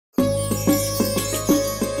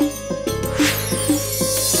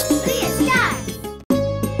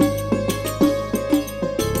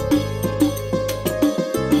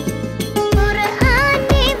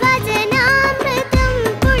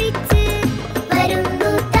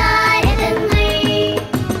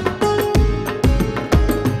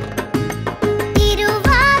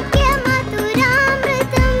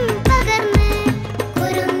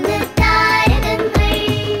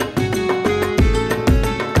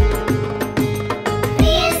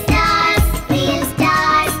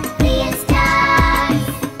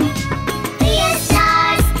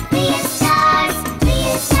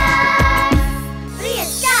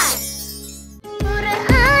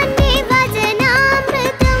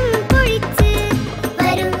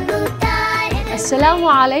Assalamu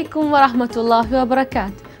alaikum wa rahmatullahi wa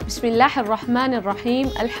barakatuh. Bismillahir Rahmanir Rahim.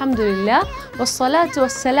 Alhamdulillah. Wassalatu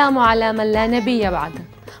wassalamu ala man la nabiyya ba'da.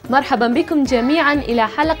 Marhaban bikum jami'an ila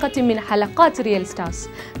halaqatin min halaqat Real Stars.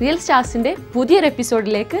 Real Starsന്റെ പുതിയൊരു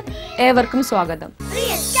എപ്പിസോഡിലേക്ക് ഏവർക്കും സ്വാഗതം.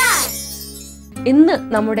 ഇന്ന്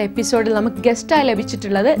നമ്മുടെ എപ്പിസോഡിൽ നമുക്ക് ഗസ്റ്റായി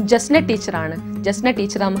ലഭിച്ചിട്ടുള്ളത് ജസ്ന ടീച്ചറാണ്. ജസ്ന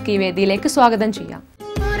ടീച്ചർ നമുക്ക് ഈ വേദിയിലേക്ക് സ്വാഗതം ചെയ്യാം.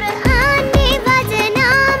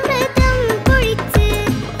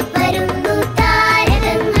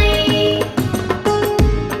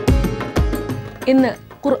 ഇന്ന്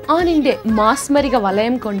ഖുർആനിന്റെ മാസ്മരിക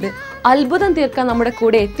വലയം കൊണ്ട് അത്ഭുതം തീർക്കാൻ നമ്മുടെ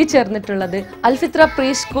കൂടെ എത്തിച്ചേർന്നിട്ടുള്ളത് അൽഫിത്ര പ്രീ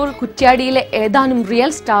സ്കൂൾ കുറ്റ്യാടിയിലെ ഏതാനും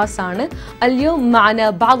റിയൽ സ്റ്റാർസ് ആണ്. اليوم معنا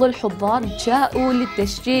بعض الحضار جاءوا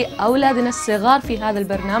لتشجيع أولادنا الصغار في هذا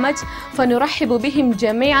البرنامج فنرحب بهم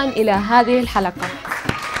جميعا إلى هذه الحلقة.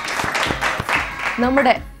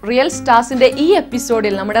 നമ്മുടെ റിയൽ സ്റ്റാർസിന്റെ ഈ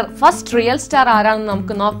എപ്പിസോഡിൽ നമ്മുടെ ഫസ്റ്റ് റിയൽ സ്റ്റാർ ആരാണെന്ന്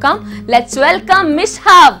നമുക്ക് നോക്കാം. Let's welcome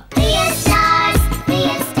Mishab.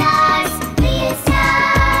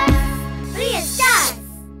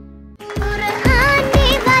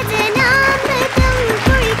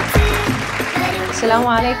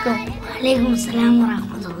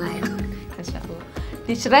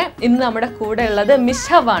 ടീച്ചറെ, ഇന്ന് നമ്മുടെ കൂടെ ഉള്ളത്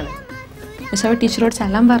മിസ്ഹബ് ആണ്. മിസ്ഹബ് ടീച്ചറോട്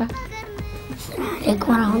സലാം പറ.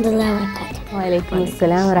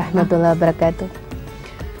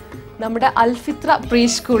 നമ്മുടെ അൽഫിത്ര പ്രീ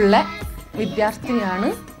സ്കൂളിലെ വിദ്യാർത്ഥിനിയാണ്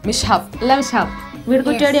മിസ്ഹബ്. അല്ല മിസ്ഹബ്, വീട്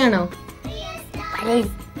കുറ്റ്യാടിയാണോ?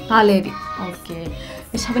 പാലേരി. ഓക്കെ.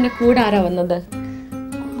 മിസ്ഹബിന്റെ കൂടെ ആരാ വന്നത്?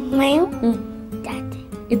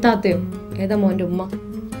 ഇത്താത്തയോ? ഏതാ മോന്റെ ഉമ്മ?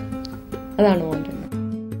 അതാണ് മോന്റെ ഉമ്മ.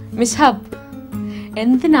 മിസ്ഹബ്,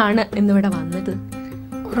 എന്തിനാണ് ഇന്നിവിടെ വന്നത്?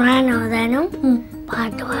 ഖുർആൻ ഓതാനും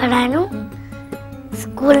പാട്ട് പാടാനും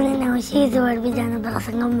സ്കൂളിൽ നിന്ന് നൗഷീദ് പഠിപ്പിച്ചാണ്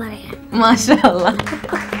പ്രസംഗം പറയാൻ. മാഷാ അല്ലാഹ്.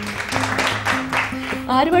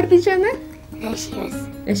 ആര് പഠിപ്പിച്ചെന്ന്?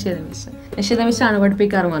 നഷീദ മിസ് ആണ്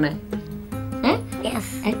പഠിപ്പിക്കാറ് മോനെ?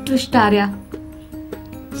 ഏറ്റവും ഇഷ്ടം ആരെയാ?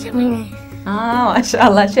 മാഷാ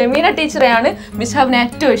അല്ലാഹ്, ഷമീന ടീച്ചറെയാണ് മിസ്ഹബിന്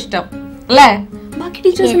ഏറ്റവും ഇഷ്ടം അല്ലേ? ബാക്കി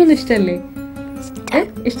ടീച്ചേഴ്സിനൊന്നും ഇഷ്ടല്ലേ?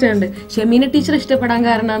 ഇഷ്ടമുണ്ട്. ഷമീന ടീച്ചർ ഇഷ്ടപ്പെടാൻ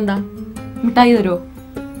കാരണം എന്താ? മിഠായി തരുമോ?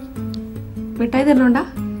 മിഠായി തരണോണ്ടാ?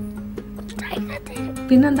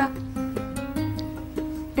 പിന്നെന്താ?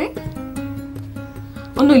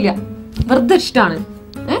 ഒന്നുമില്ല, വെറുതെ ഇഷ്ടമാണ്.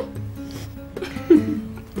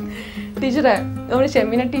 ടീച്ചറെ, നമ്മൾ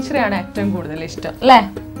ഷമീന ടീച്ചറെയാണ് ഏറ്റവും കൂടുതൽ ഇഷ്ടം അല്ലേ?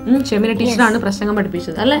 ഷമീന ടീച്ചറാണ് പ്രസംഗം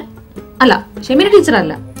പഠിപ്പിച്ചത് അല്ലേ? അല്ല, ഷമീന ടീച്ചർ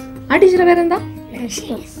അല്ല. ആ ടീച്ചറെ പേരെന്താ?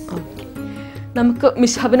 നമുക്ക്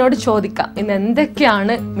മിസ്ഹബിനോട് ചോദിക്കാം ഇന്ന്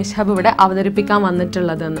എന്തൊക്കെയാണ് മിസ്ഹബ് ഇവിടെ അവതരിപ്പിക്കാൻ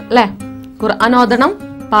വന്നിട്ടുള്ളതെന്ന് അല്ലേ? ഖുർആൻ ഓതണം,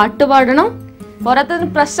 പാട്ട് പാടണം, പോരാത്തതിന്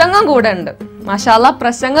പ്രസംഗം കൂടെ ഉണ്ട്. മാഷാ അല്ലാഹ്,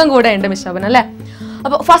 പ്രസംഗം കൂടെ ഉണ്ട് മിസ്ഹബിന് അല്ലേ?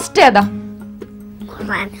 അപ്പൊ ഫസ്റ്റ് ഏതാ?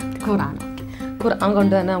 ഖുർആൻ. ഖുർആൻ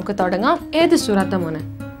കൊണ്ട് തന്നെ നമുക്ക് തുടങ്ങാം. ഏത് സൂറത്താ മോനെ?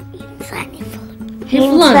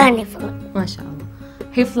 മാഷാ അല്ലാഹ്,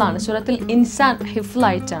 ഹിഫ്ലാണ്. സൂറത്തുൽ ഇൻസാൻ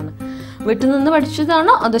ഹിഫ്ലായിട്ടാണ്. വീട്ടിൽ നിന്ന്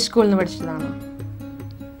പഠിച്ചതാണോ അതോ സ്കൂളിൽ നിന്ന് പഠിച്ചതാണോ?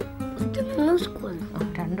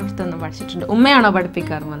 രണ്ടിടത്തുനിന്ന് പഠിച്ചിട്ടുണ്ട്. ഉമ്മയാണോ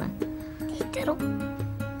പഠിപ്പിക്കാറ് മോനെ? ടീച്ചറോ?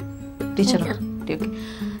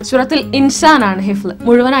 സൂറത്തുൽ ഇൻസാൻ ആണ് ഹിഫ്ൽ.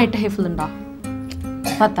 മുഴുവനായിട്ട് ഹിഫ്ൽ ഉണ്ടോ?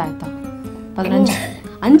 10 ആയത്തോ 15?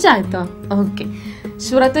 5 ആയത്തോ? ഓക്കെ.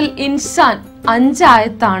 സൂറത്തുൽ ഇൻസാൻ 5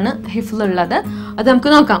 ആയത്താണ് ഹിഫ്ൽ ഉള്ളത്. അത്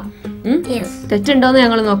നമുക്ക് നോക്കാം. തെറ്റുണ്ടോന്ന്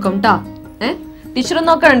ഞങ്ങൾ നോക്കാം കേട്ടോ. ടീച്ചർ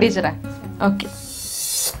നോക്കണം ടീച്ചറെ. ഓക്കെ.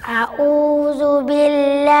 أعوذ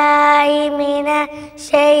بالله من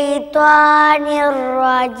الشيطان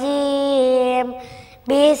الرجيم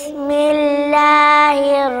بسم الله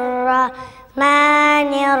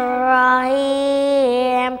الرحمن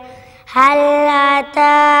الرحيم هل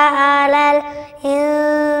أتى على الإنسان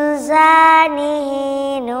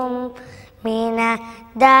حين من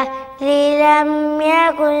الدهر لم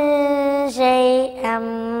يكن شيئا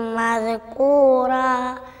مذكورا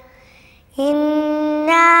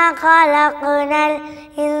إنا خلقنا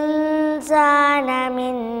الإنسان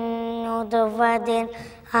من نطفة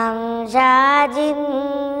أمشاج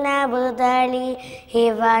نبتليه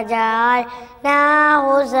فجعلناه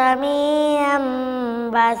سميعا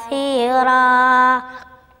بصيرا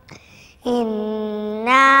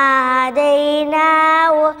إنا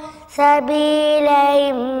هديناه سبيل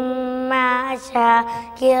إما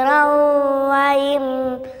شاكرا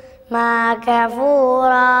وإما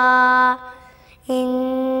كفورا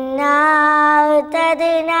إنا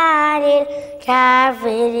أعتدنا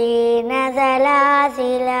للكافرين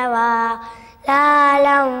سلاسل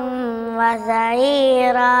وأغلالا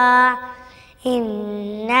وسعيرا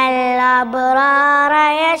إن الأبرار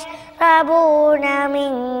يشربون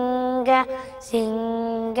من كأس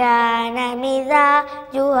كان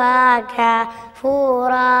مزاجها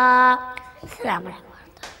كافورا അസ്സലാമു അലൈക്കും.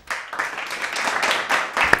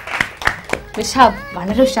 മിഷാബ്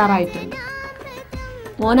വളരെ ഉഷാറായിട്ടുണ്ട്.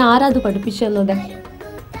 മോൻ ആരാ അത് പഠിപ്പിച്ചു തന്നത്?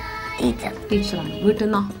 ടീച്ചറാണ്. വീട്ടിൽ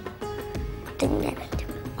നിന്നോ?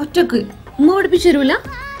 ഒറ്റക്ക്? ഉമ്മ പഠിപ്പിച്ചു തരൂല?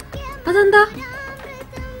 അതെന്താ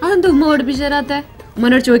ഉമ്മ പഠിപ്പിച്ചു തരാത്തെ?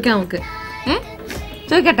 ഉമ്മനോട് ചോദിക്കാം നമുക്ക്.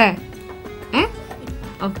 ചോദിക്കട്ടെ?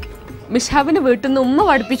 ഓക്കെ. മിഷാബിന് വീട്ടിൽ നിന്ന് ഉമ്മ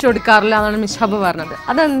പഠിപ്പിച്ചു കൊടുക്കാറില്ല എന്നാണ് മിഷാബ് പറഞ്ഞത്.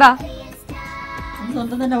 അതെന്താ?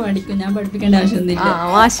 സ്വന്തം തന്നെ പഠിക്കും, ഞാൻ പഠിപ്പിക്കേണ്ട ആവശ്യമൊന്നുമില്ല.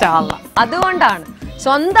 മാഷാ അല്ലാ. അതുകൊണ്ടാണ്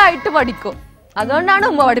സ്വന്തമായിട്ട് പഠിക്കും. അതുകൊണ്ടാണ്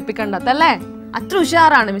ഉമ്മ പഠിപ്പിക്കേണ്ടതല്ലേ? അത്ര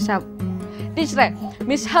ഉഷാറാണ് മിഷാബ്. ടീച്ചറെ,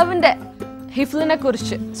 മിഷാബിന്റെ ഹിഫ്ലിനെ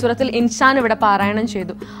കുറിച്ച് സൂറത്തുൽ ഇൻസാൻ ഇവിടെ പാരായണം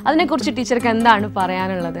ചെയ്തു. അതിനെ കുറിച്ച് ടീച്ചർക്ക് എന്താണ്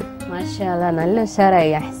പറയാനുള്ളത്? മാഷാ അല്ലാ, നല്ല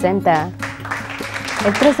ഉഷാറായി. അഹ്സൻതാ.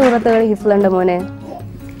 എത്ര സൂറത്തുകൾ ഹിഫ്ലുണ്ട് മോനെ?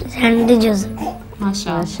 2 ജുസ്.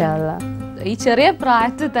 മാഷാ അല്ലാ. ഈ ചെറിയ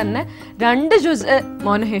പ്രായത്തിൽ തന്നെ 2 ജുസ്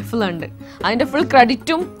മോന് ഹിഫ്ലുണ്ട്. അതിന്റെ ഫുൾ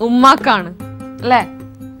ക്രെഡിറ്റും ഉമ്മാക്കാണ് അല്ലേ?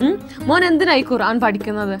 മോൻ എന്തിനായി ഖുർആൻ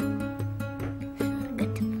പഠിക്കുന്നത്?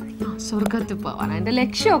 സ്വർഗത്തിൽ പോവാൻ. അതിന്റെ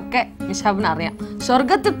ലക്ഷ്യമൊക്കെ മിഷാബിന് അറിയാം.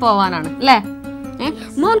 സ്വർഗത്തിൽ പോവാനാണ് അല്ലേ?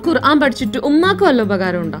 മോൻ ഖുർആൻ പഠിച്ചിട്ട് ഉമ്മാക്ക് വല്ല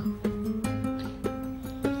ഉപകാരം ഉണ്ടോ?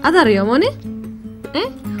 അതറിയോ മോന്?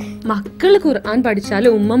 മക്കള് ഖുർആൻ പഠിച്ചാല്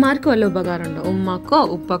ഉമ്മമാർക്ക് വല്ല ഉപകാരം ഉണ്ടോ? ഉമ്മക്കോ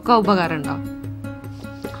ഉപ്പക്കോ ഉപകാരം ഉണ്ടോ?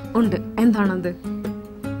 ഉണ്ട്. എന്താണത്?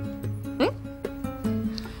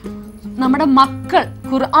 നമ്മുടെ മക്കൾ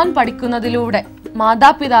ഖുർആൻ പഠിക്കുന്നതിലൂടെ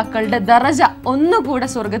മാതാപിതാക്കളുടെ ദറജ ഒന്നുകൂടെ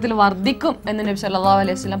സ്വർഗത്തിൽ വർദ്ധിക്കും എന്ന് നബി സല്ലല്ലാഹു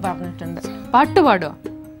അലൈഹി വസല്ലം പറഞ്ഞിട്ടുണ്ട്. പാട്ട് പാടുവോ?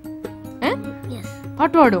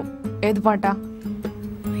 പാട്ട് പാടും. ഏത് പാട്ടാ?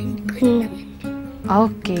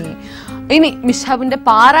 ഓക്കെ. ഇനി മിഷാബിന്റെ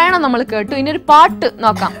പാരായണം നമ്മൾ കേട്ടു. ഇനി ഒരു പാട്ട്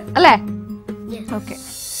നോക്കാം അല്ലേ? ഓക്കെ.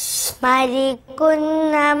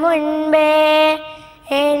 മരിക്കുന്ന മുൻപേ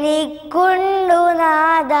എനിക്കുണ്ടു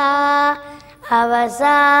നാദാ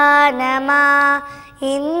അവസാനമാ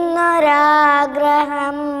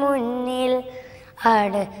ഇന്നൊരാഗ്രഹം മുന്നിൽ,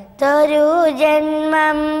 അടുത്തൊരു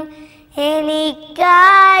ജന്മം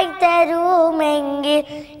എനിക്കായി തരുമെങ്കിൽ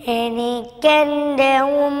എനിക്കെൻ്റെ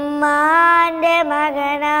ഉമ്മാൻ്റെ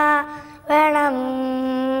മകനാവണം.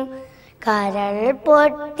 കരൾ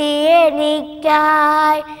പൊട്ടി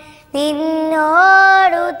എനിക്കായി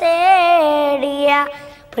നിന്നോടു തേടിയ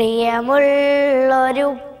പ്രിയമുള്ളൊരു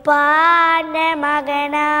ഉപ്പാൻ്റെ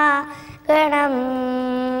മകനാകണം.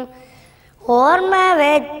 ഓർമ്മ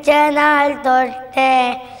വെച്ച നാൾ തൊട്ടേ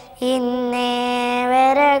ഇന്നേ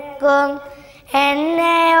വരക്കും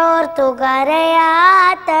എന്നെ ഓർത്തു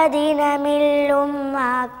കരയാത്ത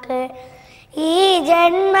ദിനമില്ലുമ്മാക്ക്. ഈ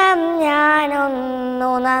ജന്മം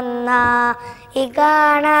ഞാനൊന്നു നന്നായി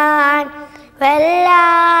കാണാൻ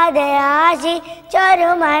വല്ലാതെ ആശിച്ചൊരു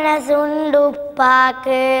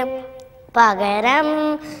മനസ്സുണ്ടുപ്പാക്ക്. പകരം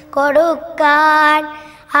കൊടുക്കാൻ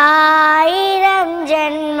 1000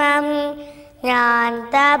 ജന്മം ഞാൻ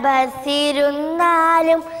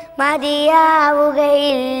തപസ്സിരുന്നാലും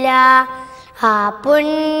മതിയാവുകയില്ല. ആ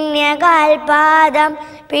പുണ്യകാൽപാദം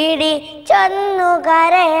പിടിച്ചൊന്നു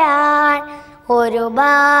കരയാൻ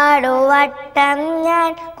ഒരുപാട് വട്ടം ഞാൻ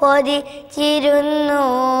കൊതിച്ചിരുന്നു.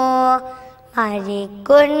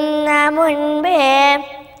 മരിക്കുന്ന മുൻപേ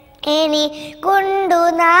എനിക്കുണ്ടു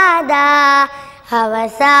നാദാ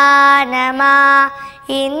അവസാനമാ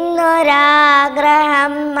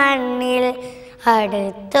ഇന്നൊരാഗ്രഹം മണ്ണിൽ,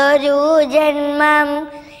 അടുത്തൊരു ജന്മം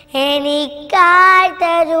എനിക്കായി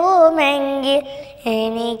തരുമെങ്കിൽ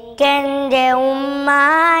എനിക്കെൻ്റെ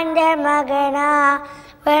ഉമ്മാൻ്റെ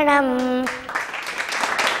മകനാവണം.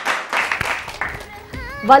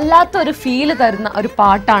 വല്ലാത്തൊരു ഫീല് തരുന്ന ഒരു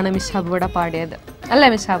പാട്ടാണ് മിഷാബ് ഇവിടെ പാടിയത് അല്ലേ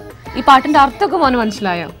മിഷാബ്? ഈ പാട്ടിന്റെ അർത്ഥമൊക്കെ മോന്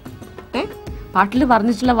മനസ്സിലായോ? പാട്ടിൽ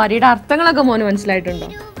പറഞ്ഞിട്ടുള്ള വരിയുടെ അർത്ഥങ്ങളൊക്കെ മോന് മനസ്സിലായിട്ടുണ്ടോ?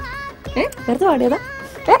 വെറുതെ പാടിയതാ?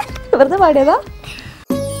 വെറുതെ പാടിയതാ?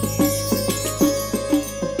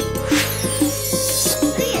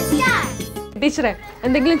 ടീച്ചറെ,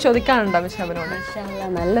 എന്തെങ്കിലും ചോദിക്കാനുണ്ടോ മിഷാബിനോട്?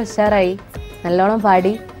 നല്ല ഉഷാറായി, നല്ലോണം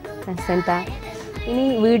പാടി. ഇനി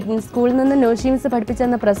സ്കൂളിൽ നിന്ന് നോഷി മിസ്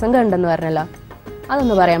പഠിപ്പിച്ചെന്ന പ്രസംഗം ഉണ്ടെന്ന് പറഞ്ഞല്ലോ,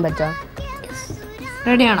 അതൊന്ന് പറയാൻ പറ്റുമോ?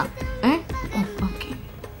 റെഡിയാണോ?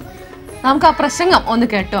 നമുക്ക് ആ പ്രസംഗം ഒന്ന്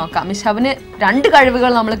കേട്ടു നോക്കാം. മിഷാബിന് 2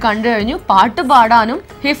 കഴിവുകൾ നമ്മൾ കണ്ടു കഴിഞ്ഞു. പാട്ട് പാടാനും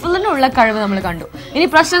ഹിഫ്ലിനുള്ള കഴിവ് നമ്മൾ കണ്ടു. ഇനി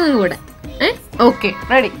പ്രസംഗം കൂടെ. Okay,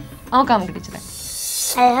 ready? നോക്കാം നമുക്ക് ടീച്ചറെ.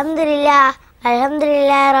 അൽഹംദുലില്ലാഹ്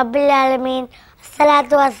അൽഹംദുലില്ലാഹി റബ്ബിൽ ആലമീൻ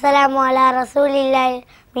അസ്സലാത്തു വസ്സലാമു അലാ റസൂലില്ലാഹി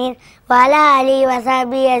മീൻ വഅലാ ആലിഹി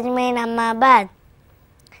വസഹബിഹി അജ്മഈൻ. അമ്മാ ബഅദ്.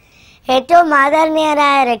 ഏറ്റവും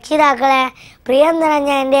ആദരണീയരായ രക്ഷിതാക്കളെ, പ്രിയം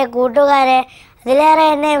നിറഞ്ഞ എൻ്റെ കൂട്ടുകാരെ, അതിലേറെ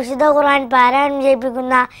എന്നെ വിശുദ്ധ ഖുർആൻ പാരായണം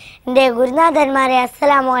ചെയ്യിപ്പിക്കുന്ന എൻ്റെ ഗുരുനാഥന്മാരെ,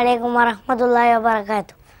 അസ്സലാമു അലൈക്കും വറഹ്മത്തുള്ളാഹി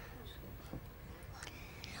വബറകാതുഹു.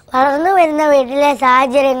 വളർന്നു വരുന്ന വീട്ടിലെ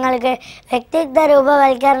സാഹചര്യങ്ങൾക്ക് വ്യക്തിത്വ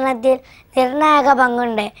രൂപവൽക്കരണത്തിൽ നിർണായക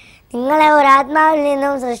പങ്കുണ്ട്. നിങ്ങളെ ഒരാത്മാവിൽ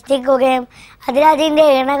നിന്നും സൃഷ്ടിക്കുകയും അതിൻ്റെ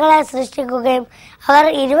ഇണകളെ സൃഷ്ടിക്കുകയും അവർ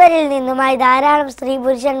ഇരുവരിൽ നിന്നുമായി ധാരാളം സ്ത്രീ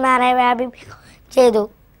പുരുഷന്മാരെ വ്യാപിപ്പിക്കുകയും ചെയ്തു.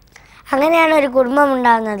 അങ്ങനെയാണ് ഒരു കുടുംബം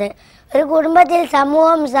ഉണ്ടാകുന്നത്. ഒരു കുടുംബത്തിൽ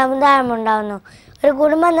സമൂഹം സമുദായം ഉണ്ടാകുന്നു. ഒരു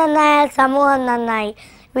കുടുംബം നന്നായാൽ സമൂഹം നന്നായി.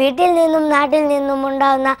 വീട്ടിൽ നിന്നും നാട്ടിൽ നിന്നും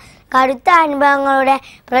ഉണ്ടാകുന്ന കടുത്ത അനുഭവങ്ങളുടെ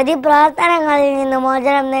പ്രതിപ്രവർത്തനങ്ങളിൽ നിന്ന്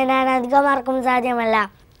മോചനം നേടാൻ അധികമാർക്കും സാധ്യമല്ല.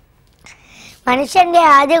 മനുഷ്യൻ്റെ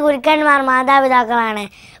ആദ്യ ഗുരുക്കന്മാർ മാതാപിതാക്കളാണ്.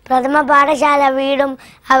 പ്രഥമ പാഠശാല വീടും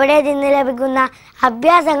അവിടെ നിന്ന് ലഭിക്കുന്ന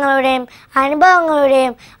അഭ്യാസങ്ങളുടെയും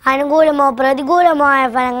അനുഭവങ്ങളുടെയും അനുകൂലമോ പ്രതികൂലമോ ആയ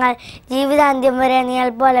ഫലങ്ങൾ ജീവിതാന്ത്യം വരെ നിഴൽ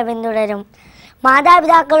പോലെ പിന്തുടരും.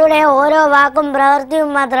 മാതാപിതാക്കളുടെ ഓരോ വാക്കും പ്രവൃത്തിയും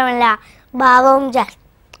മാത്രമല്ല,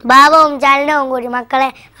 ഭാവവും ചലനവും കൂടി മക്കളെ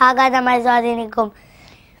ആഘാതമായി സ്വാധീനിക്കും.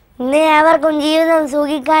 ഇന്ന് ഏവർക്കും ജീവിതം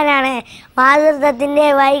സുഖിക്കാനാണ്. മാതൃത്വത്തിൻ്റെ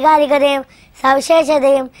വൈകാരികതയും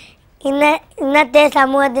സവിശേഷതയും ഇന്നത്തെ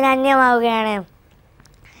സമൂഹത്തിന് അന്യമാവുകയാണ്.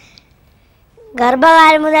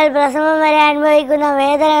 ഗർഭകാലം മുതൽ പ്രസവം വരെ അനുഭവിക്കുന്ന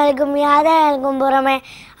വേദനകൾക്കും യാതനകൾക്കും പുറമെ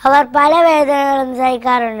അവർ പല വേദനകളും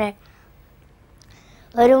സഹിക്കാറുണ്ട്.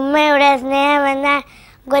 ഒരു ഉമ്മയുടെ സ്നേഹം എന്ന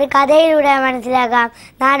ഒരു കഥയിലൂടെ മനസ്സിലാക്കാം.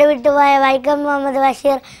 നാട് വിട്ടുപോയ വൈക്കം മുഹമ്മദ്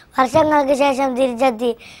ബഷീർ വർഷങ്ങൾക്ക് ശേഷം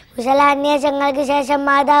തിരിച്ചെത്തി. കുശലാന്വേഷങ്ങൾക്ക് ശേഷം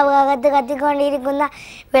മാതാവ് അകത്ത് കത്തിക്കൊണ്ടിരിക്കുന്ന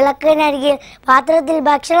വിളക്കിനരികിൽ പാത്രത്തിൽ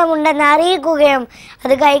ഭക്ഷണമുണ്ടെന്ന് അറിയിക്കുകയും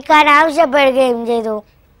അത് കഴിക്കാൻ ആവശ്യപ്പെടുകയും ചെയ്തു.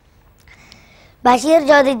 ബഷീർ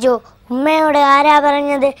ചോദിച്ചു, ഉമ്മയോട് ആരാ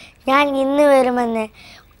പറഞ്ഞത് ഞാൻ ഇന്ന് വരുമെന്ന്?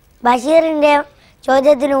 ബഷീറിൻ്റെ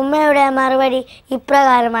ചോദ്യത്തിന് ഉമ്മയുടെ മറുപടി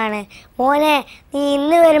ഇപ്രകാരമാണ്: മോനെ, നീ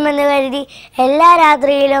ഇന്ന് വരുമെന്ന് കരുതി എല്ലാ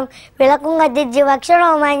രാത്രിയിലും വിളക്കും കത്തിച്ച്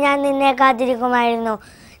ഭക്ഷണവുമായി ഞാൻ നിന്നെ കാത്തിരിക്കുമായിരുന്നു.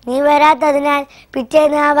 നീ വരാത്തതിനാൽ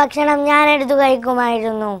പിറ്റേന്ന് ആ ഭക്ഷണം ഞാൻ എടുത്തു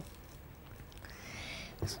കഴിക്കുമായിരുന്നു.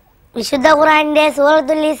 വിശുദ്ധ ഖുർആനിന്റെ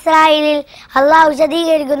സൂറത്തുൽ ഇസ്രായിൽ അള്ളാഹു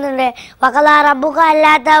വിശദീകരിക്കുന്നുണ്ട്: വഖദാ റബ്ബുക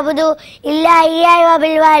അല്ലാ തഅബുദു ഇല്ലാ ഇയ്യാഹു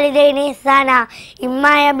വബിൽ വാലിദൈനി ഇഹ്സാന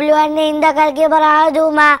ഇമ്മാ യബ്ലുവന്ന ഇൻദകൽ കിബറ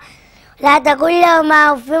അഹദുഹുമാ ലാ തഖുൽ ലഹുമാ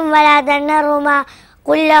ഉഫ്ഫിൻ വലാ തൻഹർഹുമാ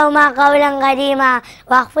ഖുൽ ലഹുമാ ഖൗലൻ കരീമാ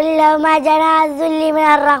വഖ്ഫിദ് ലഹുമാ ജനാഹ ദുല്ലി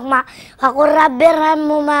മിനർ റഹ്മ വഖുർ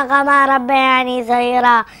റബ്ബിർഹംഹുമാ കമാ റബ്ബയാനി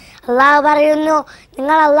സഗീറാ. അള്ളാഹു പറയുന്നു,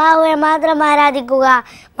 നിങ്ങൾ അള്ളാഹുവെ മാത്രം ആരാധിക്കുക,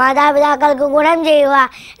 മാതാപിതാക്കൾക്ക് ഗുണം ചെയ്യുക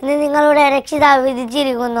എന്ന് നിങ്ങളുടെ രക്ഷിതാവ്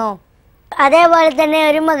വിധിച്ചിരിക്കുന്നു. അതേപോലെ തന്നെ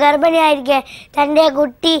ഒരു ഗർഭിണിയായിരിക്കെ തൻ്റെ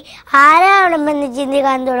കുട്ടി ആരാവണമെന്ന്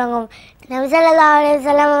ചിന്തിക്കാൻ തുടങ്ങും. നബി സല്ലല്ലാഹു അലൈഹി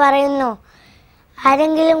വസല്ലം പറയുന്നു,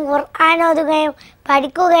 ആരെങ്കിലും ഖുർആൻ ഓതുകയും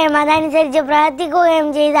പഠിക്കുകയും അതനുസരിച്ച് പ്രവർത്തിക്കുകയും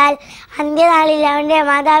ചെയ്താൽ അന്ത്യനാളിൽ അവൻ്റെ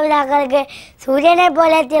മാതാപിതാക്കൾക്ക് സൂര്യനെ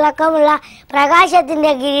പോലെ തിളക്കമുള്ള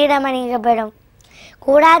പ്രകാശത്തിൻ്റെ കിരീടം അണിയിക്കപ്പെടും.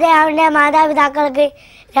 കൂടാതെ അവൻ്റെ മാതാപിതാക്കൾക്ക്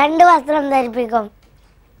 2 വസ്ത്രം ധരിപ്പിക്കും.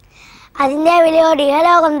 അതിൻ്റെ വിലയോട്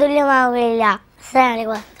ഇഹലോകം തുല്യമാവുകയില്ല.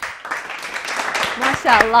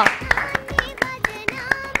 മാഷാ അല്ലാ,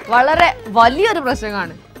 വളരെ വലിയൊരു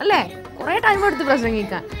പ്രസംഗമാണ് അല്ലേ? കുറെ ടൈം എടുത്ത്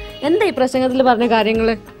പ്രസംഗിക്കാൻ. എന്താ ഈ പ്രസംഗത്തിൽ പറഞ്ഞ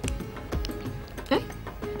കാര്യങ്ങള്?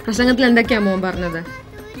 പ്രസംഗത്തിൽ എന്തൊക്കെയാ മോൻ പറഞ്ഞത്?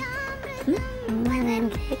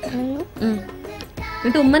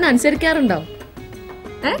 എന്നിട്ട് ഉമ്മനെ അനുസരിക്കാറുണ്ടോ?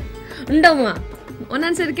 ഉണ്ടോ ഉമ്മ? ഓൻ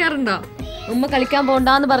അനുസരിക്കാറുണ്ടോ? ഉമ്മ കളിക്കാൻ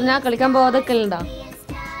പോണ്ടാന്ന് പറഞ്ഞാ കളിക്കാൻ പോവാതൊക്കെ ഉണ്ടോ?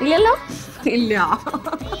 ഇല്ലല്ലോ, ഇല്ല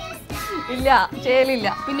ഇല്ല, ചെയ്യലില്ല.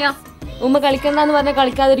 പിന്നെ ഉമ്മ കളിക്കണ്ടെന്ന് പറഞ്ഞാൽ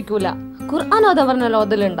കളിക്കാതിരിക്കൂല. ഖുർആൻ ഓതാൻ പറഞ്ഞാൽ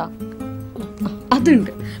ഓതലുണ്ടോ?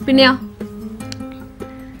 അതുണ്ട്. പിന്നെയോ?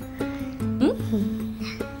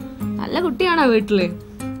 നല്ല കുട്ടിയാണോ വീട്ടില്?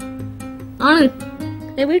 ആണ്.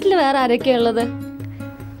 വീട്ടില് വേറെ ആരൊക്കെയാ ഉള്ളത്?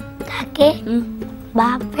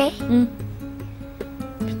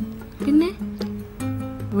 പിന്നെ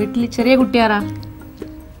വീട്ടില് ചെറിയ കുട്ടിയാറാ?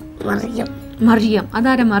 മറിയം.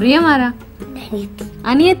 അതാരാ മറിയം? ആരാ?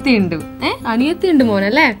 അനിയത്തി ഉണ്ട്. അനിയത്തി ഉണ്ട്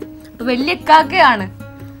മോനല്ലേ? അപ്പൊ വലിയക്കാക്കയാണ്.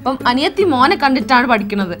 അപ്പം അനിയത്തി മോനെ കണ്ടിട്ടാണ്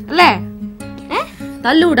പഠിക്കുന്നത് അല്ലേ?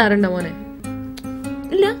 തല്ലുകൂടാറുണ്ടോ മോനെ?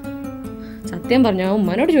 ഇല്ല. സത്യം പറഞ്ഞ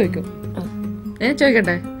ഉമ്മനോട് ചോദിക്കും.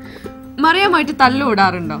 ചോദിക്കട്ടെ, മറിയമായിട്ട്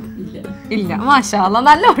തല്ലുകൂടാറുണ്ടോ? ഇല്ല. മാഷാ അല്ലാ,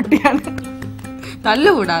 നല്ല കുട്ടിയാണ്.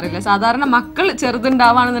 തല്ലുകൂടാറില്ല. സാധാരണ മക്കൾ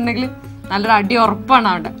ചെറുതുണ്ടാവാണെന്നുണ്ടെങ്കിൽ നല്ലൊരു അടി ഉറപ്പാണ്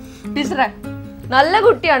അവിടെ. ടീച്ചറെ, നല്ല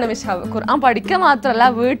കുട്ടിയാണ് മിഷാവ്. ഖുർആൻ പഠിക്കുക മാത്രല്ല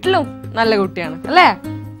വീട്ടിലും നല്ല കുട്ടിയാണ് അല്ലേ?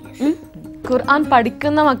 ഖുർആൻ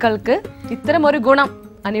പഠിക്കുന്ന മക്കൾക്ക് ഇത്തരം ഒരു ഗുണം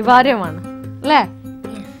അനിവാര്യമാണ് അല്ലേ?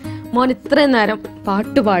 മോൻ ഇത്രയും നേരം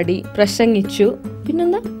പാട്ടുപാടി പ്രസംഗിച്ചു,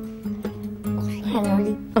 പിന്നെന്താ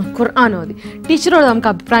ഖുർആൻ ഓതി. ടീച്ചറോട് നമുക്ക്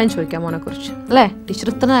അഭിപ്രായം ചോദിക്കാം മോനെ കുറിച്ച് അല്ലേ? ടീച്ചർ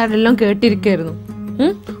ഇത്ര നേരം എല്ലാം കേട്ടിരിക്കായിരുന്നു.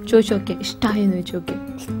 ചോദിച്ചു നോക്കിയേ, ഇഷ്ടായി എന്ന് ചോദിച്ചു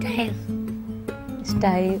നോക്കിയേ.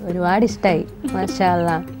 ഇഷ്ടായി, ഒരുപാട് ഇഷ്ടായി. മാഷാ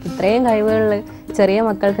അല്ലാ, ഇത്രയും കഴിവുകൾ ചെറിയ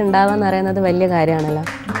മക്കൾക്ക് ഉണ്ടാവാന്ന് പറയുന്നത് വലിയ കാര്യമാണല്ലോ.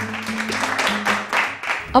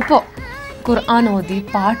 അപ്പോ ഖുർആൻ ഓതി,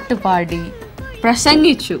 പാട്ട് പാടി,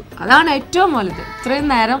 പ്രസംഗിച്ചു. അതാണ് ഏറ്റവും വലുത്. ഇത്രയും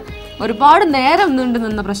നേരം ഒരുപാട് നേരം നീണ്ടു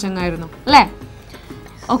നിന്ന പ്രസംഗമായിരുന്നു അല്ലേ?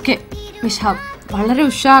 ഓക്കെ മിസ്ഹാബ്, വളരെ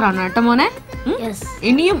ഉഷാറാണ് കേട്ടോ മോനെ.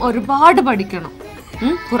 ഇനിയും ഒരുപാട് പഠിക്കണം.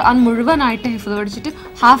 ഖുർആൻ മുഴുവനായിട്ട് ഹിഫ്ള് പഠിച്ചിട്ട്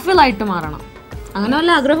ഹാഫിളായിട്ട് മാറണം. അങ്ങനെ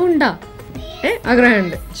വല്ല ആഗ്രഹം ഉണ്ടോ?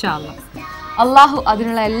 ആഗ്രഹമുണ്ട്. ഇൻഷാ അല്ലാഹ്. അള്ളാഹു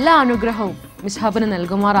അതിനുള്ള എല്ലാ അനുഗ്രഹവും മിസ്ഹാബിന്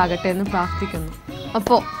നൽകുമാറാകട്ടെ എന്ന് പ്രാർത്ഥിക്കുന്നു.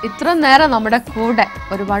 അപ്പോൾ ഇത്ര നേരം നമ്മുടെ കൂടെ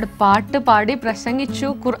ഒരുപാട് പാട്ട് പാടി പ്രസംഗിച്ചു,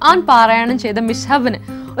 ഖുർആൻ പാരായണം ചെയ്ത മിസ്ഹാബിന്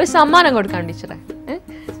ഒരു സമ്മാനം കൊടുക്കാൻ ടീച്ചറെ.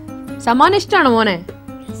 സമ്മാനം ഇഷ്ടമാണോ മോനെ?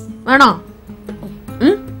 വേണോ?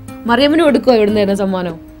 മറിയമ്മിന് കൊടുക്കുവോ ഇവിടുന്ന് തരുന്ന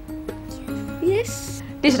സമ്മാനം?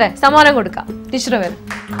 ടീച്ചറെ സമ്മാനം കൊടുക്കാം. ടീച്ചറെ വരും.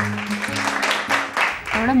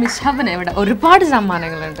 നമ്മുടെ മിസ്ഹാബിന് ഇവിടെ ഒരുപാട്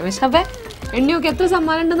സമ്മാനങ്ങളുണ്ട്. മിസ്ഹാബെ എണ്ണിയൊക്കെ എത്ര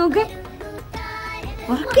സമ്മാനം ഉണ്ട് നോക്ക്.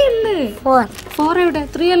 ഉറക്കുണ്ട്. 4 എവിടെ?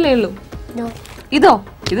 3 അല്ലേ ഉള്ളൂ. ഇതോ?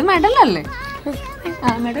 ഇത് മെഡലല്ലേ?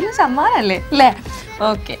 മെഡൽ സമ്മാനല്ലേ അല്ലേ?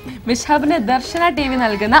 ഓക്കെ, മിസ്ഹാബിന് ദർശന TV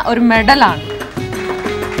നൽകുന്ന ഒരു മെഡലാണ്.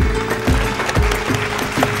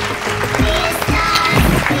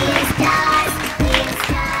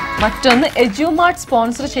 മറ്റൊന്ന് എജുമാർട്ട്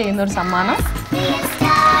സ്പോൺസർ ചെയ്യുന്ന ഒരു സമ്മാനം.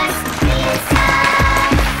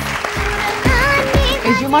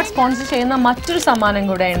 എജുമാർട്ട് സ്പോൺസർ ചെയ്യുന്ന മറ്റൊരു സമ്മാനം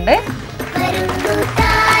കൂടെ ഉണ്ട്.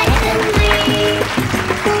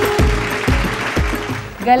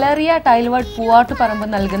 ഗലറിയ ടൈൽവർഡ് പൂവാട്ടുപറമ്പ്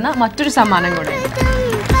നൽകുന്ന മറ്റൊരു സമ്മാനം കൂടെ ഉണ്ട്.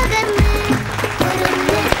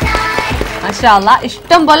 മാഷാ അല്ലാഹ്,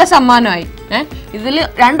 ഇഷ്ടം പോലെ സമ്മാനമായി. ഇതിൽ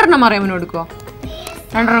 2 മറിയമ്മിന് കൊടുക്കുവോ?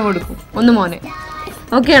 2 കൊടുക്കും. 1 മോനെ.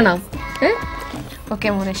 ഓക്കെ ആണോ? ഓക്കെ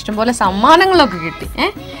മോനെ, ഇഷ്ടംപോലെ സമ്മാനങ്ങളൊക്കെ കിട്ടി.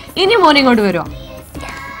 ഇനി മോനെ ഇങ്ങോട്ട് വരുവോ?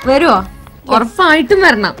 ഉറപ്പായിട്ടും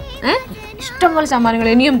വരണം. ഇഷ്ടംപോലെ സമ്മാനങ്ങൾ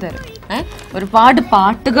ഇനിയും തരും. ഒരുപാട്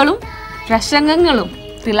പാട്ടുകളും പ്രസംഗങ്ങളും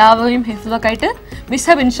തിലാവയും ഹിഫ്ളൊക്കെ ആയിട്ട്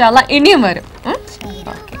മിസ്ഹാബ് ഇൻഷാ അല്ലാഹ് ഇനിയും വരും.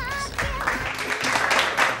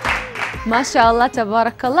 ما شاء الله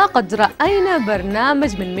تبارك الله، قد رأينا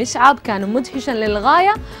برنامج من مصعب كان مدهشا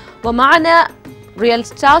للغاية، ومعنا ريال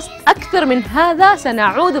ستارز أكثر من هذا.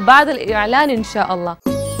 سنعود بعد الإعلان إن شاء الله.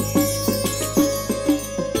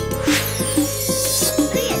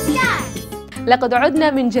 لقد عدنا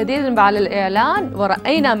من جديد بعد الإعلان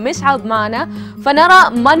ورأينا مصعب معنا، فنرى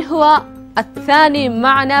من هو الثاني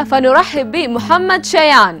معنا. فنرحب بمحمد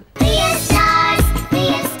شيان.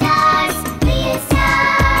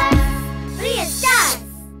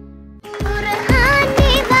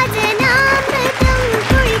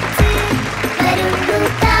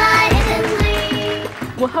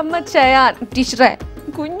 മുഹമ്മദ് ഷയാൻ ടീച്ചറെ,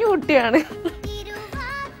 കുഞ്ഞു കുട്ടിയാണ്.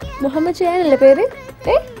 മുഹമ്മദ് ഷയാൻ അല്ലേ പേര്?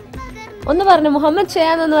 ഒന്ന് പറഞ്ഞു, മുഹമ്മദ്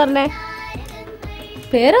ഷയാൻ എന്ന് പറഞ്ഞേ.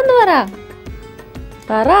 പേരൊന്ന്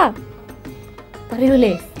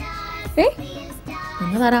പറയൂലേ?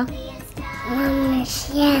 ഒന്ന് പറ.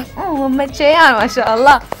 മുഹമ്മദ് ഷയാൻ. മാഷാ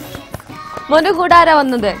അല്ലാഹ്. മോന്റെ കൂടെ ആരാ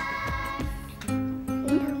വന്നത്?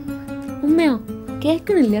 ഉമ്മയോ?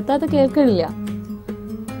 കേൾക്കണില്ല, താത്ത കേൾക്കണില്ല.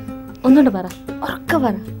 ഒന്നുകൊണ്ട് പറ, ഉറക്കെ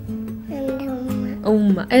പറ.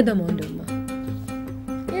 ഉമ്മ. ഏതാ മോന്റെ ഉമ്മ?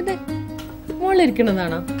 ഏത്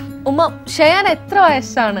മോളിരിക്കണതാണോ ഉമ്മ? ഷയാൻ എത്ര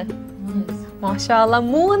വയസ്സാണ്? മാഷാ അല്ലാഹ്,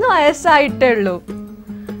 3 വയസ്സായിട്ടേ ഉള്ളൂ.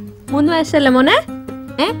 3 വയസ്സല്ലേ മോനെ?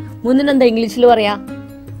 3 എന്താ ഇംഗ്ലീഷിൽ പറയാ?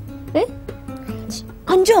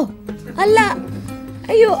 5 അല്ല,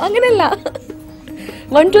 അയ്യോ അങ്ങനല്ല.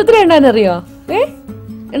 1 2 3 എണ്ണാനറിയോ?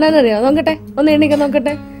 എണ്ണാനറിയോ? നോക്കട്ടെ, ഒന്ന് എണ്ണിക്കാൻ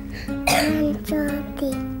നോക്കട്ടെ.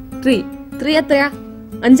 3 എത്രയാ?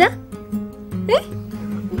 5?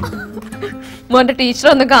 മോന്റെ ടീച്ചർ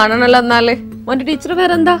ഒന്ന് കാണണല്ലോ. എന്നാല് മോന്റെ ടീച്ചർ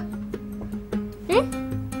പേരെന്താ?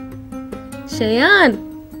 ഷയാൻ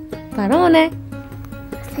പറ മോനെ.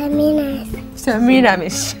 സമീന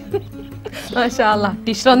മിസ്. മാഷാ അല്ലാഹ്,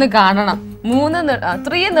 ടീച്ചർ ഒന്ന് കാണണം.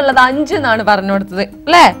 3 എന്നുള്ളത് 5 എന്നാണ് പറഞ്ഞു കൊടുത്തത്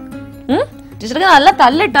അല്ലേ? ടീച്ചർക്ക് നല്ല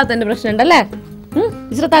തല്ലിട്ടാത്തന്റെ പ്രശ്നം ഉണ്ടല്ലേ?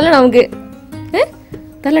 ടീച്ചറെ തല്ലണം നമുക്ക്.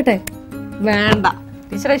 തല്ലട്ടെ? വേണ്ട,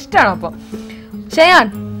 ടീച്ചറെ ഇഷ്ടമാണോ? അപ്പൊ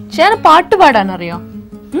ഷയാൻ പാട്ട് പാടാൻ അറിയോ?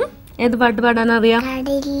 ഏത് പാട്ട് പാടാൻ അറിയാം?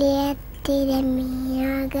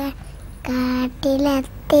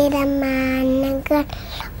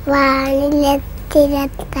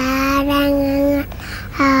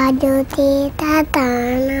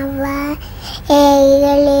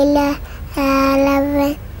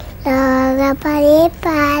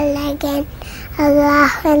 ലോകപരിപാലകൻ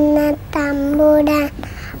അല്ലാഹുവെന്ന തമ്പുരാൻ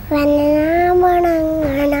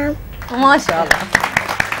വണങ്ങണം. മാഷാ അല്ലാഹ്,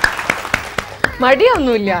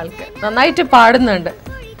 മടിയൊന്നുമില്ല ആൾക്ക്, നന്നായിട്ട് പാടുന്നുണ്ട്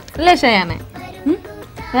അല്ലേ ഷയാനെ?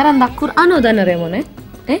 വേറെന്താ? ഖുർആൻ ഓതാൻ അറിയോ മോനെ?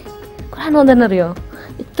 ഖുർആൻ ഓതാൻ അറിയോ?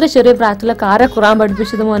 ഇത്ര ചെറിയ പ്രായത്തിലൊക്കെ ആരാ ഖുർആൻ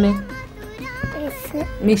പഠിപ്പിച്ചത് മോനെ?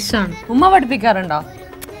 മിസ്സാണ്. ഉമ്മ പഠിപ്പിക്കാറുണ്ടോ?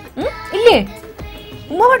 ഇല്ലേ?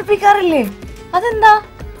 ഉമ്മ പഠിപ്പിക്കാറില്ലേ? അതെന്താ?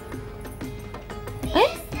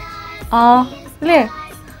 ആ അല്ലേ?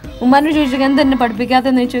 ഉമ്മാനോട് ചോദിച്ചു എന്താ എന്നെ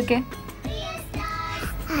പഠിപ്പിക്കാത്തെന്ന് ചോദിച്ചോക്കെ.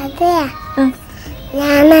 അതെ,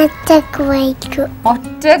 ഞാൻ ഒറ്റക്ക് വായിക്കും.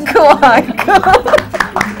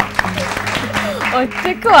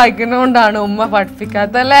 ഒറ്റക്ക് വായിക്കുന്നോണ്ടാണ് ഉമ്മ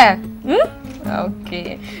പഠിപ്പിക്കാത്തല്ലേ? ഓക്കെ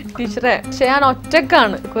ടീച്ചറെ, ഷയാൻ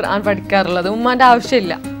ഒറ്റക്കാണ് ഖുർആൻ പഠിക്കാറുള്ളത്. ഉമ്മാന്റെ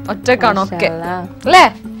ആവശ്യമില്ല, ഒറ്റക്കാണ് ഒക്കെ അല്ലേ?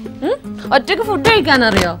 ഒറ്റക്ക് ഫുഡ് കഴിക്കാൻ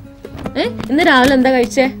അറിയോ? ഇന്ന് രാവിലെ എന്താ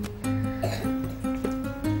കഴിച്ചേ?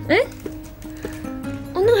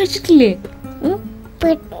 ഒന്നും കഴിച്ചിട്ടില്ലേ?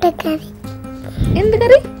 എന്ത്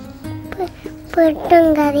കറി?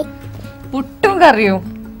 പുട്ടും കറിയോ?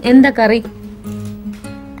 എന്താ കറി?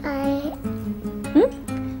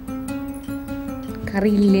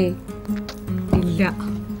 കറിയില്ലേ? ഇല്ല,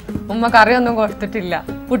 ഉമ്മ കറിയൊന്നും കൊടുത്തിട്ടില്ല,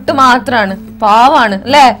 പുട്ട് മാത്രാണ്. പാവാണ്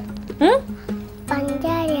അല്ലേ?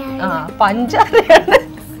 ആ പഞ്ചാരയാണ്,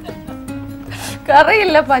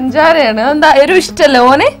 കറിയില്ല, പഞ്ചാരയാണ്. എന്താ എരിവ് ഇഷ്ടല്ലേ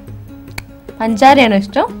ഓനെ? പഞ്ചാരയാണോ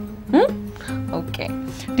ഇഷ്ടം? ഓക്കെ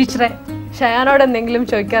ടീച്ചറെ, ഷയാനോട് എന്തെങ്കിലും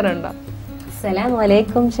ചോദിക്കാറുണ്ടോ? അസ്സലാമു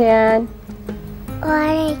അലൈക്കും ഷയാൻ.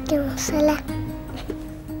 വഅലൈക്കും സലാം.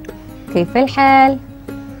 കൈഫൽ ഹാൽ?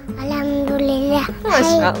 അൽഹംദുലില്ലാഹ്.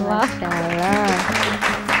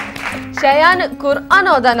 ഷയാൻ ഖുർആൻ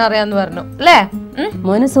ഓതാൻ അറിയാന്ന് പറഞ്ഞു അല്ലേ?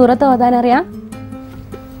 മോന് സൂറത്ത് ഓതാൻ അറിയാം?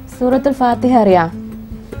 സൂറത്തുൽ ഫാത്തിഹ അറിയാം?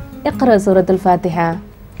 ഇഖ്റ സൂറത്തുൽ ഫാത്തിഹ.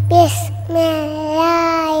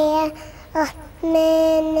 ബിസ്മില്ലാഹിർ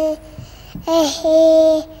റഹ്മാനിർ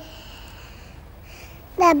റഹീം.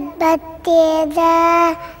 تبت يدا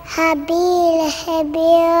أبي لهب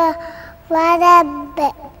وتب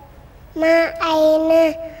ما أغنى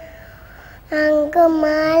عنه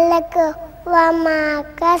ماله وما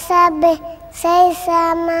كسب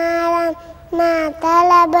سيصلى ما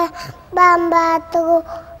طلب بامباته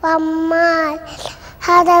وما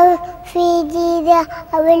هدوا في جيده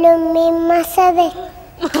أول من مسد.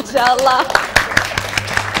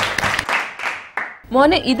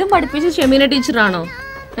 മോനെ ഇതും പഠിപ്പിച്ച ഷെമീന ടീച്ചറാണോ?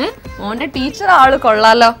 മോന്റെ ടീച്ചർ ആള്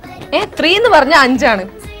കൊള്ളാലോ. 3 എന്ന് പറഞ്ഞ 5 ആണ്.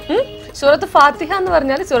 സൂറത്ത് ഫാത്തിഹ എന്ന്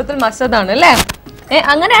പറഞ്ഞാൽ സൂറത്തുൽ മസദ് ആണ് അല്ലേ?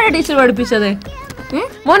 അങ്ങനെയാണ് ടീച്ചർ പഠിപ്പിച്ചത്.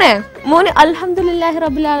 മോന് അൽഹംദുലില്ലാഹി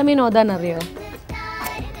റബ്ബിൽ ആലമീൻ ഓതാൻ അറിയോ?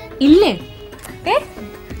 ഇല്ലേ?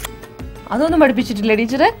 അതൊന്നും പഠിപ്പിച്ചിട്ടില്ലേ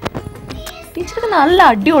ടീച്ചറ്? ടീച്ചർക്ക് നല്ല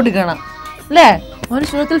അടി കൊടുക്കണം അല്ലേ? മോന്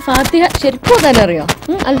സൂറത്തുൽ ഫാത്തിഹ ശരിക്കും ഓതാൻ അറിയോ?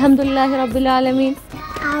 അൽഹംദുലില്ലാഹി റബ്ബിൽ ആലമീൻ.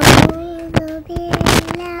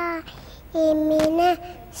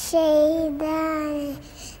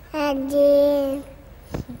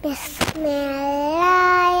 بسم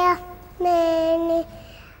الله الرحمن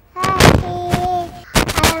الرحيم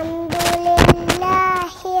الحمد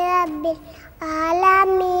لله رب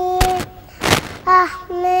العالمين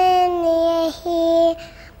الرحمن الرحيم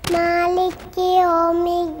مالك يوم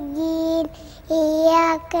الدين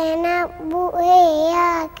إياك نعبد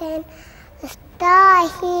وإياك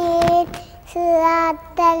نستعين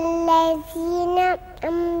صراط الذين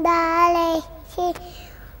أنعمت عليهم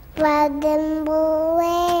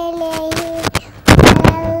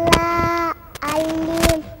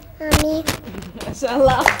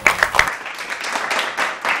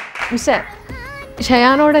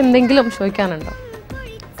ഷയാനോട് എന്തെങ്കിലും ചോദിക്കാനുണ്ടോ?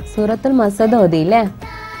 സൂറത്തുൽ മസദ് ഓതിയില്ലേ?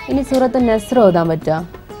 ഇനി സൂറത്തുൽ നസ്ർ ഓതാൻ പറ്റുമോ?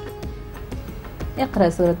 ഇഖ്റ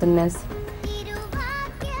സൂറത്തുൽ നസ്ർ.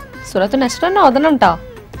 സൂറത്തുൽ നസ്ർ തന്നെ ഓതണം ട്ടോ.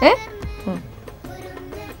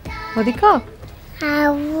 ഓദിക്കോ.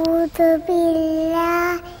 أعوذ بالله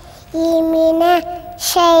من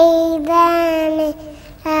الشيطان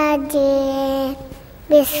الرجيم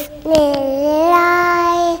بسم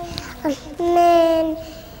الله الرحمن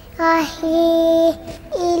الرحيم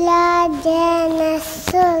إلى جنة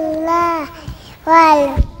الله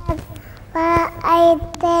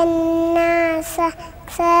ورأيت الناس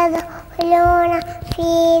يدخلون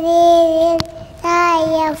في دين الله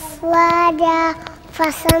أفواجا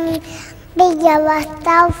فسبح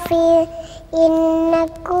واستغفر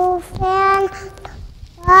إنك كان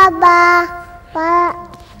توابا.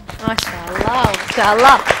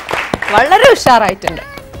 വളരെ ഉഷാറായിട്ടുണ്ട്.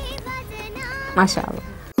 മാഷാ അല്ലാഹ്.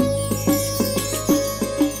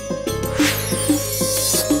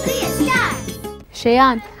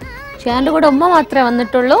 ഷയാന്റെ കൂടെ ഉമ്മ മാത്രമേ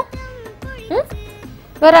വന്നിട്ടുള്ളൂ?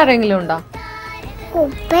 വേറെ ആരെങ്കിലും ഉണ്ടോ?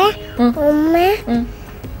 ഉപ്പയും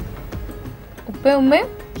ഉമ്മയും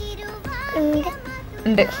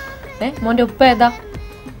ഉണ്ട്. മോന്റെ ഉപ്പ ഏതാ?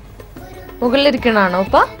 മുകളിലിരിക്കണാണോ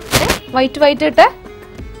ഉപ്പ? വൈറ്റ് ഇട്ടെ.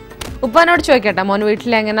 ഉപ്പാനോട് ചോദിക്കട്ടെ മോന്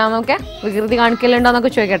വീട്ടിൽ എങ്ങനെയാന്നൊക്കെ, വികൃതി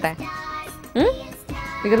കാണിക്കലുണ്ടോന്നൊക്കെ ചോദിക്കട്ടെ.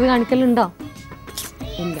 വികൃതി കാണിക്കലുണ്ടോ?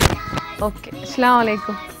 ഇല്ല. ഓക്കെ. അസ്സലാമു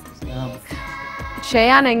അലൈക്കും.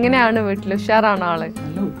 ഷയാൻ എങ്ങനെയാണ് വീട്ടിൽ? ഉഷാറാണോ ആള്?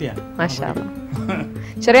 മാഷാ അല്ലാഹ്.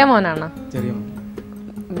 ചെറിയ മോനാണോ? ചെറിയ മോൻ.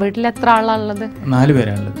 വീട്ടിൽ എത്ര ആളാണുള്ളത്? 4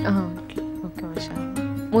 പേരാണുള്ളത്.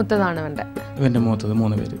 മൂത്തതാണ് ഇവന്റെ? ഇവന്റെ മൂത്തത്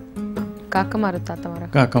 3 പേര്. കാക്കമാര് താത്തമാരോ?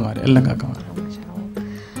 കാക്കമാര്, എല്ലാം കാക്കമാര്.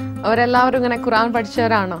 അവരെല്ലാവരും ഇങ്ങനെ ഖുർആൻ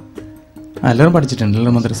പഠിച്ചവരാണോ? എല്ലാവരും പഠിച്ചിട്ടുണ്ട്,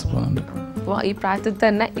 എല്ലാവരും മദ്രസ പോകുന്നുണ്ട്. അപ്പോൾ ഈ പ്രായത്തിൽ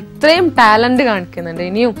തന്നെ ഇത്രയും ടാലന്റ് കാണിക്കുന്നുണ്ട്.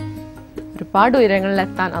 ഇനിയും ഒരുപാട്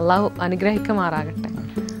ഉയരങ്ങളിലെത്താൻ അള്ളാഹു അനുഗ്രഹിക്കുമാറാകട്ടെ.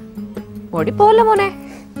 ഓടിപ്പോവല്ലോ മോനെ,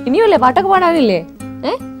 ഇനിയല്ലേ പാട്ടൊക്കെ പാടാനില്ലേ?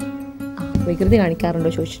 വികൃതി കാണിക്കാറുണ്ടോ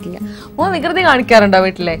ചോദിച്ചിട്ടില്ല. മോൻ വികൃതി കാണിക്കാറുണ്ടോ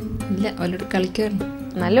വീട്ടിലെ? ഇല്ല, അവരോട് കളിക്കാറുണ്ട്.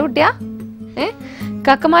 നല്ല കുട്ടിയാ?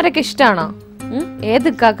 കാക്കമാരൊക്കെ ഇഷ്ടാണോ? ഏത്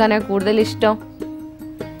കാക്കാനാ കൂടുതൽ ഇഷ്ടം?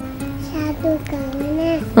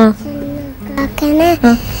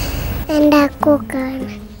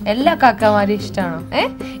 എല്ലാ കാക്കമാരും ഇഷ്ടാണോ?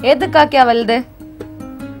 ഏത് കാക്കയാ വലുത്?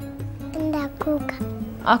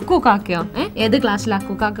 അക്കു കാക്കയോ? ഏത് ക്ലാസ്സിലാ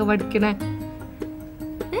അക്കു കാക്ക പഠിക്കണേ?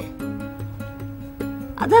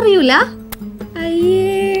 അതറിയൂല?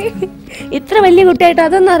 അയ്യേ, ഇത്ര വലിയ കുട്ടിയായിട്ട്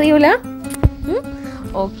അതൊന്നും അറിയൂല.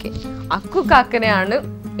 ഓക്കെ, അക്കു കാക്കനെയാണ്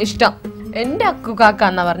ഇഷ്ടം. എന്റെ അക്കു കാക്ക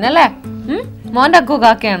എന്നാ പറഞ്ഞല്ലേ? മോന്റെ അക്കു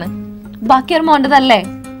കാക്കയാണ്. ബാക്കിയൊരു മോന്റെതല്ലേ?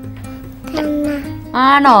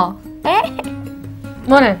 ആണോ?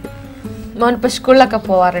 മോനെ, മോൻ ഇപ്പൊ സ്കൂളിലൊക്കെ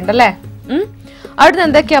പോവാറുണ്ടല്ലേ? അവിടുന്ന്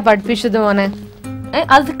എന്തൊക്കെയാ പഠിപ്പിച്ചത് മോനെ?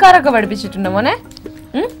 അധികാരൊക്കെ പഠിപ്പിച്ചിട്ടുണ്ടോ മോനെ?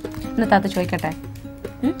 എന്നാ താത്ത ചോദിക്കട്ടെ,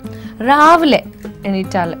 രാവിലെ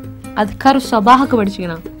എണീറ്റാല് അധികാർ സ്വഭാവമൊക്കെ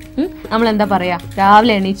പഠിച്ചിക്കണോ? നമ്മൾ എന്താ പറയാ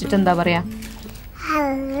രാവിലെ എണീച്ചിട്ട്? എന്താ പറയാ?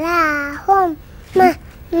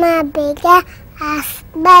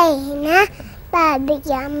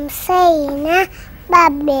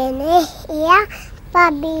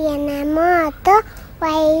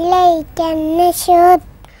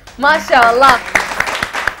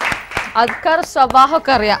 അധികാർ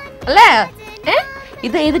സ്വഭാവമൊക്കെ അറിയാം അല്ലേ?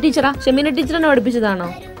 ഇത് ഏത് ടീച്ചറാ? ഷെമീന ടീച്ചറിനെ പഠിപ്പിച്ചതാണോ?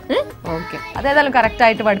 ഓക്കെ, അതേതായാലും കറക്റ്റ്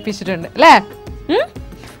ആയിട്ട് പഠിപ്പിച്ചിട്ടുണ്ട് അല്ലേ?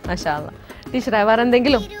 മാഷാ അല്ലാ. ടീച്ചറെ വേറെ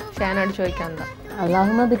എന്തെങ്കിലും ഷാനോട് ചോദിക്കാനുണ്ടോ?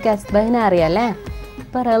 അല്ലാഹുമ്മ ബിക അസ്ബഹ്ന അറിയാല്ലേ?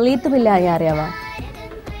 ഇപ്പൊ റളീത്ത് ബില്ലാഹി അറിയാവാ?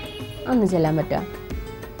 ഒന്ന് ചെല്ലാൻ പറ്റുമോ?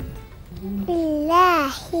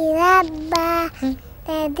 ബില്ലാഹി റബ്ബ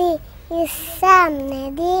നദി ഇസ്സാം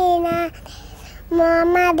നദീന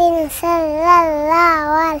മുഹമ്മദിൻ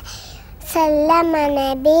സല്ലല്ലാഹു അലൈഹി വസല്ലം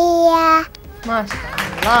നബിയ. മാഷാ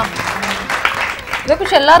അല്ലാ. ഇതൊക്കെ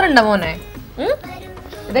ചെല്ലാറുണ്ടോ മോനെ?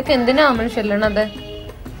 ഇതൊക്കെ എന്തിനാ നമ്മൾ ചെല്ലണത്?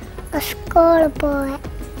 സ്കൂളിൽ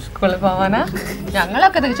പോവാനാ?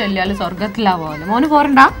 ഞങ്ങളൊക്കെ ഇതൊക്കെ ചെല്ലിയാല് സ്വർഗത്തിലാ പോവാല്. മോന്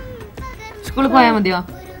പോരണ്ട? സ്കൂളിൽ പോയാ മതിയോ?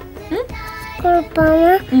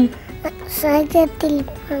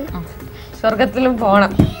 സ്വർഗത്തിലും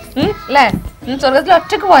പോണം അല്ലേ? സ്വർഗത്തിൽ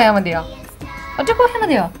ഒറ്റക്ക് പോയാ മതിയോ? ഒറ്റക്ക് പോയാ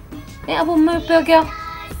മതിയോ? അപ്പൊ ഉമ്മ ഉപ്പയൊക്കെയോ?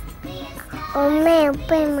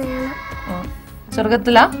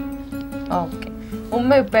 സ്വർഗത്തിലാ? ഓക്കെ, ഉമ്മ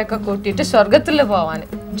ഉപ്പയൊക്കെ കൂട്ടിയിട്ട് സ്വർഗത്തിൽ പോവാന്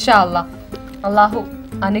ഇൻഷാ അല്ലാ. അള്ളാഹു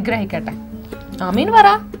അനുഗ്രഹിക്കട്ടെ. ആമീൻ പറ,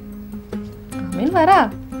 ആമീൻ പറ.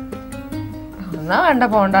 എന്നാ വേണ്ട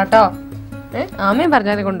പോണ്ടാട്ടോ. ആമീൻ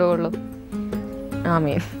പറഞ്ഞാലേ കൊണ്ടുപോകുള്ളൂ.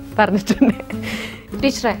 ആമീൻ പറഞ്ഞിട്ടുണ്ട്.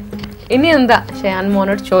 ടീച്ചറെ, ഇനി എന്താ ഷയാൻ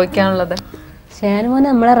മോനോട് ചോദിക്കാനുള്ളത്? ഷയാൻ മോന്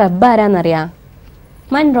നമ്മളെ റബ്ബ് ആരാന്നറിയാ?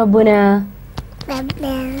 മൻ റബ്ബുന?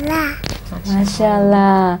 മാഷാ അല്ലാ.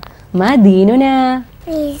 മാ ദീനുനാ?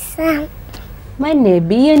 മൻ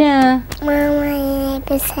നബിയുന?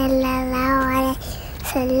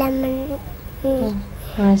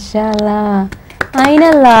 മാഷാ അല്ലാ.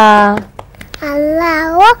 അയിനല്ലാ?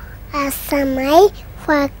 അല്ലാഹു അസ്സമായി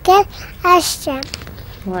ഫക്കൽ അഷ്റം.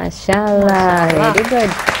 മാഷാ അല്ലാ, വെരി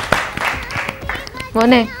ഗുഡ്.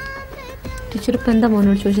 മോനെ, ടീച്ചർ ഇപ്പൊ എന്താ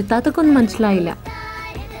മോനോട് ചോദിച്ചത്? താത്തൊക്കൊന്നും മനസ്സിലായില്ല.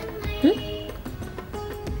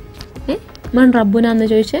 മൻ റബ്ബുനാന്ന്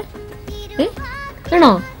ചോദിച്ചേ?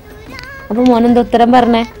 ആണോ? അപ്പൊ മോനെന്താ ഉത്തരം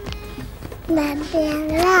പറഞ്ഞേ?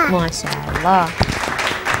 മാഷാ അല്ലാ.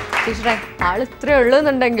 ടീച്ചറെ, ആള് ഇത്രേ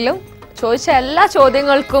ഉള്ളൂന്നുണ്ടെങ്കിലും ചോദിച്ച എല്ലാ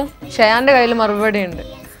ചോദ്യങ്ങൾക്കും ഷയാന്റെ കയ്യിൽ മറുപടി ഉണ്ട്.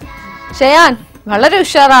 ഷയാൻ വളരെ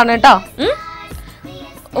ഉഷാറാണ് കേട്ടോ.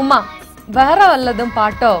 ഉമ്മ, വേറെ വല്ലതും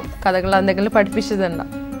പാട്ടോ കഥകളോ എന്തെങ്കിലും പഠിപ്പിച്ചതുണ്ടോ?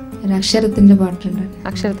 അക്ഷരത്തിന്റെ പാട്ടുണ്ട്.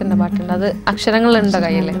 അക്ഷരത്തിന്റെ പാട്ടുണ്ട്. അത് അക്ഷരങ്ങളുണ്ടോ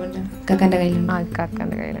കയ്യില്? ഇക്കാക്കാന്റെ കയ്യിലുണ്ട്.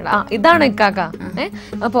 ഇക്കാക്കാന്റെ കയ്യിലുണ്ട്. ഇതാണ് ഇക്കാക്ക.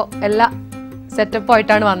 അപ്പൊ എല്ലാ സെറ്റപ്പ്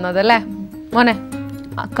ആയിട്ടാണ് വന്നത് അല്ലേ? മോനെ,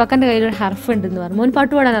 ഇക്കാക്കാന്റെ കയ്യിൽ ഒരു ഹർഫ് ഉണ്ടെന്ന് പറഞ്ഞു. മോൻ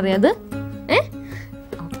പാട്ട് പാടാൻ അറിയാത്?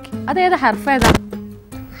 അതേതാ ഹർഫ്? ഏതാ?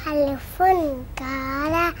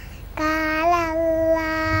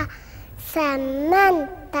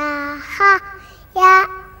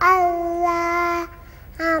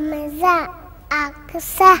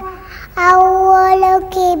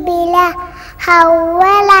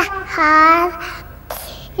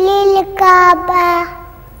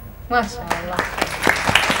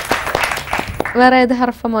 വേറെ ഏത്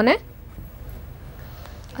ഹർഫ മോനെ?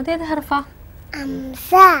 അതേത് ഹർഫാ? അംസ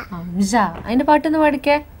ഹംസ. അതിന്റെ പാട്ടൊന്ന്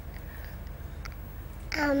പാടിക്കേ.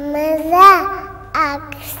 അംസ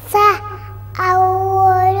അക്സ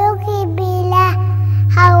അവലു ഖിബില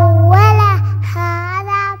ഹവല ഹാദ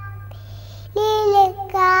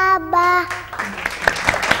ലിൽകാബ.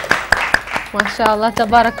 മാഷാ അല്ലാഹ്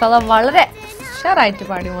തബാറക്കല്ലാഹ്. വളരെ ഉഷാറായിട്ട്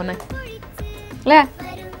പാടി മോനെ അല്ലേ?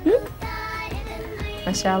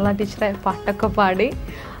 മാഷാ അല്ലാഹ് ടീച്ചറെ പാട്ടൊക്കെ പാടി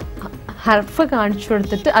ഹർഫ് കാണിച്ചു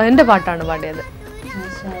കൊടുത്തിട്ട് അതിന്റെ പാട്ടാണ് പാടിയത്.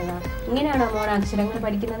 ഇങ്ങനെയാണോ മോളെ അക്ഷരങ്ങൾ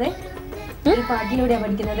പഠിക്കുന്നത്? ഈ പാട്ടിലൂടെയാ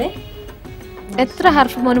പഠിക്കുന്നത്? എത്ര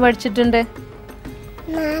ഹർഫ് മോന് പഠിച്ചിട്ടുണ്ട്?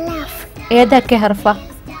 4 ഏതൊക്കെ ഹർഫാ?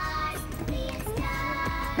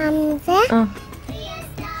 ഹംസ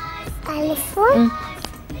അലിഫ്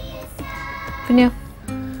പിന്നെയോ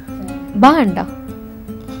ബാ ഉണ്ടോ?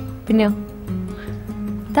 പിന്നെയോ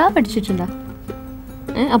താ പഠിച്ചിട്ടുണ്ടോ?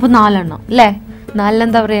 അപ്പൊ 4 എണ്ണം അല്ലേ? 4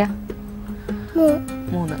 എന്താ പറയാ? 3.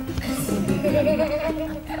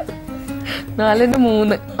 4ന്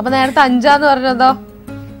 3. അപ്പൊ നേരത്തെ 5 പറഞ്ഞതോ?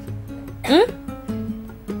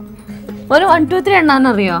 ഒരു 1 2 3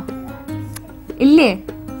 എണ്ണാനറിയോ? ഇല്ലേ?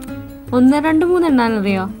 1 2 3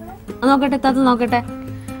 എണ്ണാനറിയോ? നോക്കട്ടെ താത്ത നോക്കട്ടെ.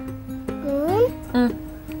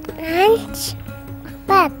 5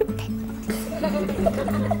 10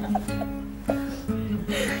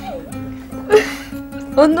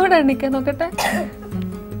 ഒന്നുകൂടെ എണ്ണിക്ക നോക്കട്ടെ.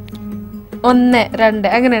 1 2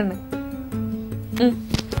 അങ്ങനെയാണ്.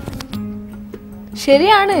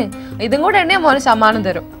 ശരിയാണ്. ഇതും കൂടെ എണ്ണിയാ മോന് സമ്മാനം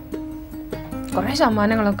തരും. കൊറേ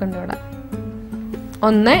സമ്മാനങ്ങളൊക്കെ ഉണ്ട് ഇവിടെ.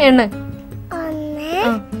 1 എണ്ണ 1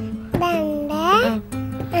 2 5 6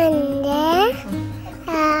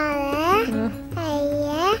 7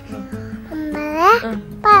 8 9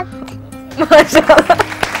 10.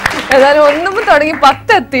 ഏതായാലും 1 തുടങ്ങി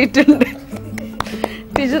 10 എത്തിയിട്ടുണ്ട്.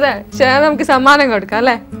 ടീച്ചറെ ഷയാൻ നമുക്ക് സമ്മാനം കൊടുക്കാം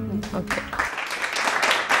അല്ലേ? ഓക്കെ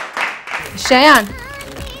ഷയാൻ,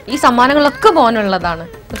 ഈ സമ്മാനങ്ങളൊക്കെ മോനുള്ളതാണ്.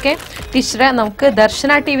 ഓക്കെ ടീച്ചറെ, നമുക്ക്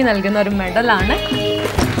ദർശന TV നൽകുന്ന ഒരു മെഡലാണ്.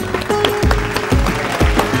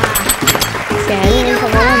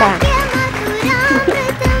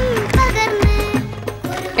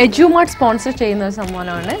 എജുമാർട്ട് സ്പോൺസർ ചെയ്യുന്ന ഒരു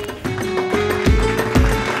സമ്മാനമാണ്.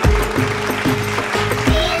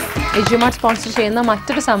 എജുമാർട്ട് സ്പോൺസർ ചെയ്യുന്ന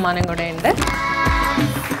മറ്റൊരു സമ്മാനം കൂടെ ഉണ്ട്.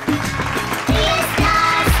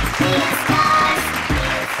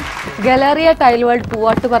 ഗാലറിയ ടൈൽ വേൾഡ്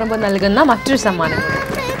പൂവാട്ടുപറമ്പ് നൽകുന്ന മറ്റൊരു സമ്മാനം കൂടെ.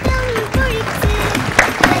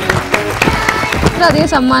 ഇത്രയധികം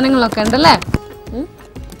സമ്മാനങ്ങളൊക്കെ ഉണ്ടല്ലേ?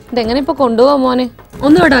 ഇതെങ്ങനെ ഇപ്പൊ കൊണ്ടുപോവാ മോന്?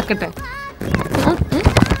 ഒന്നിവിടെ വെക്കട്ടെ,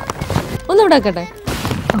 ഒന്നിവിടെ വെക്കട്ടെ.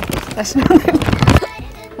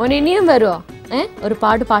 മോന് ഇനിയും വരുമോ?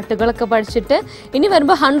 ഒരുപാട് പാട്ടുകളൊക്കെ പഠിച്ചിട്ട് ഇനി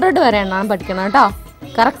വരുമ്പോ 100 വരെ എണ്ണാൻ പഠിക്കണം കേട്ടോ.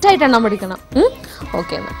 കറക്റ്റായിട്ട് എണ്ണാൻ പഠിക്കണം.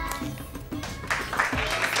 ഓക്കെ എന്നാ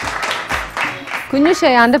കുഞ്ഞു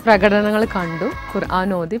ഷയാന്റെ പ്രകടനങ്ങൾ കണ്ടു. ഖുർആൻ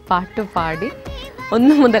ഓതി പാട്ട് പാടി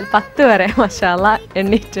 1 മുതൽ 10 വരെ മാഷാ അല്ലാഹ്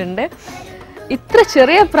എണ്ണിയിട്ടുണ്ട്. ഇത്ര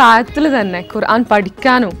ചെറിയ പ്രായത്തിൽ തന്നെ ഖുർആൻ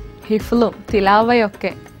പഠിക്കാനും ഹിഫ്ലും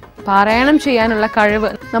തിലാവയൊക്കെ പാരായണം ചെയ്യാനുള്ള കഴിവ്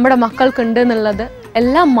നമ്മുടെ മക്കൾക്കുണ്ട് എന്നുള്ളത്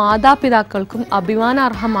എല്ലാ മാതാപിതാക്കൾക്കും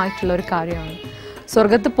അഭിമാനാർഹമായിട്ടുള്ള ഒരു കാര്യമാണ്.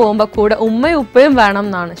 സ്വർഗത്തിൽ പോകുമ്പോൾ കൂടെ ഉമ്മയും ഉപ്പയും വേണം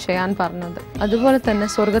എന്നാണ് ഷയാൻ പറഞ്ഞത്. അതുപോലെ തന്നെ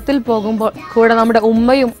സ്വർഗത്തിൽ പോകുമ്പോൾ കൂടെ നമ്മുടെ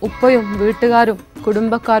ഉമ്മയും ഉപ്പയും വീട്ടുകാരും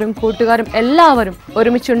കുടുംബക്കാരും കൂട്ടുകാരും എല്ലാവരും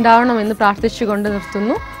ഒരുമിച്ചുണ്ടാവണമെന്ന് പ്രാർത്ഥിച്ചുകൊണ്ട്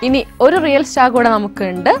നിർത്തുന്നു. ഇനി ഒരു റിയൽ സ്റ്റാർ കൂടെ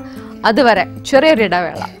നമുക്കുണ്ട്. അതുവരെ ചെറിയൊരു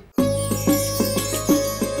ഇടവേള.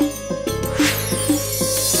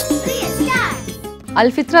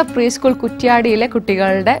 അൽഫിത്ര പ്രീ സ്കൂൾ കുറ്റ്യാടിയിലെ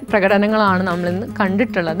കുട്ടികളുടെ പ്രകടനങ്ങളാണ് നമ്മൾ ഇന്ന്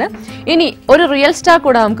കണ്ടിട്ടുള്ളത്. ഇനി ഒരു റിയൽ സ്റ്റാർ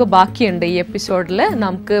കൂടെ നമുക്ക് ബാക്കിയുണ്ട്. ഈ എപ്പിസോഡിൽ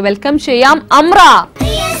നമുക്ക് വെൽക്കം ചെയ്യാം അമ്ര.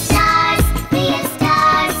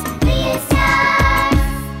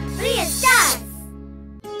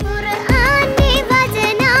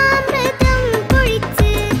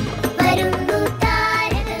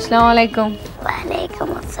 അസ്സലാമു അലൈക്കും. വലൈക്കും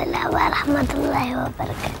അസ്സലാം വറഹ്മത്തുള്ളാഹി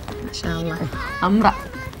വബറകാതുഹു. അമ്ര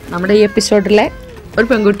നമ്മുടെ ഈ എപ്പിസോഡിലെ ഒരു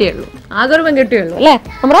പെൺകുട്ടിയേ ഉള്ളൂ, ആകെ ഒരു പെൺകുട്ടിയേ ഉള്ളൂ അല്ലേ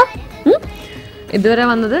അമ്ര? ഇതുവരെ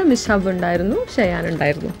വന്നത് മിസ്സാബ് ഉണ്ടായിരുന്നു, ഷയാൻ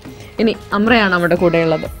ഉണ്ടായിരുന്നു. ഇനി അമ്രയാണ് നമ്മുടെ കൂടെ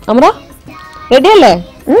ഉള്ളത്. അമ്ര റെഡിയല്ലേ?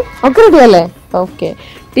 ഒക്കെ റെഡിയല്ലേ? ഓക്കെ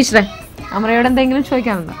ടീച്ചറെ, അമ്രയോട് എന്തെങ്കിലും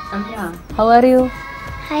ചോദിക്കാനുണ്ടോ? How are you?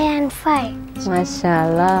 I am fine. മാഷാ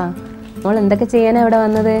അല്ലാഹ്. മോൾ എന്തൊക്കെ ചെയ്യാനാ ഇവിടെ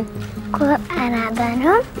വന്നത്? ഖുർആൻ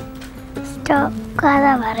ഓതാനും കഥ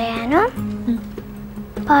പറയാനും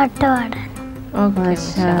പാട്ട് പാടാനും.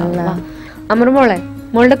 അമർ മോളെ,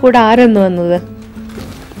 മോളുടെ കൂടെ ആരെന്ന് വന്നത്?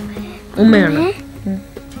 ഉമ്മയാണ്.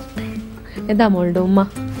 എന്താ മോളുടെ ഉമ്മ?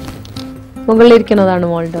 മുകളിലിരിക്കുന്നതാണ്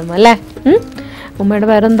മോളുടെ ഉമ്മ അല്ലേ? ഉമ്മയുടെ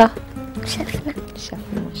പേരെന്താ?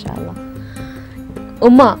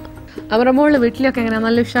 ഉമ്മ, അവരുടെ മോള് വീട്ടിലൊക്കെ എങ്ങനെയാ?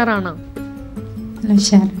 നല്ല ഉഷാറാണോ?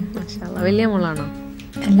 വലിയ മോളാണോ?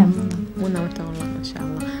 എല്ലാം മൂന്നാമത്തെ മോളാണ്. മാഷാ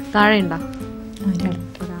അല്ലാ. താഴെ ഉണ്ടോ?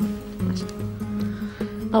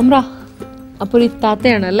 അമ്ര, അപ്പൊ ഒരു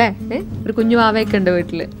ഇത്താത്തയാണ് അല്ലേ? ഒരു കുഞ്ഞു വാവയൊക്കെ ഉണ്ട്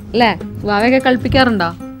വീട്ടില് അല്ലേ? വാവയൊക്കെ കളിപ്പിക്കാറുണ്ടോ?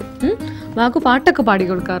 വാക്ക് പാട്ടൊക്കെ പാടി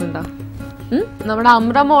കൊടുക്കാറുണ്ടോ? നമ്മുടെ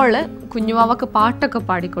അമ്രമോള് കുഞ്ഞുവാവക്ക് പാട്ടൊക്കെ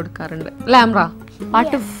പാടി കൊടുക്കാറുണ്ട് അല്ലേ അമ്ര?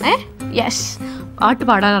 പാട്ട് യെസ്, പാട്ട്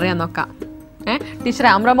പാടാൻ അറിയാൻ നോക്കാം. ടീച്ചറെ,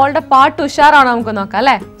 അമ്രമോളുടെ പാട്ട് ഉഷാറാണോ നമുക്ക് നോക്കാം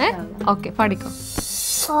അല്ലേ? ഓക്കെ, പാടിക്കോ.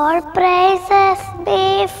 All praises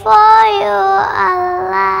before you,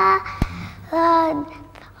 Allah, Lord,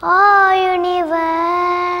 all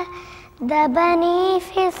universe, the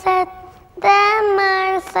beneficent, the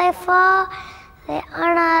merciful, the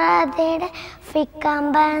honor, the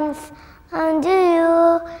recompense unto you,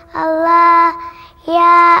 Allah,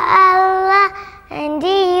 Ya Allah, and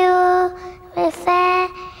you we say,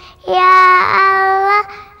 Ya Allah,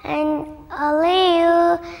 and only you,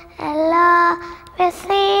 Allah. We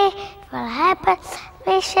see what happens,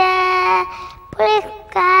 we share, please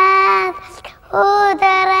God, who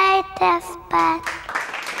the righteous path.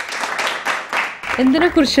 എന്തിനെ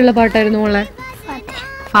കുറിച്ചുള്ള പാട്ടായിരുന്നു മോളെ?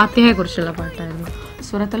 ഫാത്തിഹയെ കുറിച്ചുള്ള പാട്ടായിരുന്നു.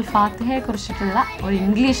 സൂറത്തുൽ ഫാത്തിഹയെ കുറിച്ചിട്ടുള്ള ഒരു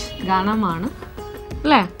English ഗാനമാണ്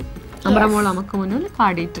അല്ലേ അമ്രമോൾ നമുക്ക് മുന്നിൽ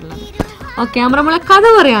പാടിയിട്ടുള്ളത്. ഓക്കെ, അമ്രമോളെ കഥ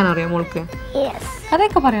പറയാനറിയോ മോൾക്ക്?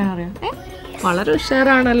 കഥയൊക്കെ പറയാനറിയോ? വളരെ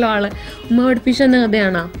ഉഷാറാണല്ലോ ആള്. ഉമ്മ പഠിപ്പിച്ചെന്ന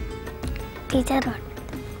കഥയാണോ?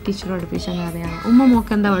 ടീച്ചർ പഠിപ്പിച്ച കഥയാണ്. ഉമ്മ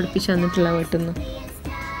മോക്ക് എന്താ പഠിപ്പിച്ചു തന്നിട്ടുള്ള വീട്ടിൽ നിന്ന്?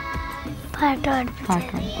 പാട്ട്.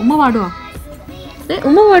 ഉമ്മ പാടുവോ?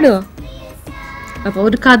 ഉമ്മ പാടുവോ? അപ്പൊ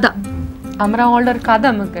ഒരു കഥ, അമ്രമോളുടെ ഒരു കഥ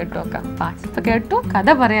നമുക്ക് കേട്ടു നോക്കാം. പാട്ട് കേട്ടു, കഥ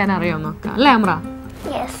പറയാൻ അറിയോ നോക്കാം അല്ലേ അമ്ര?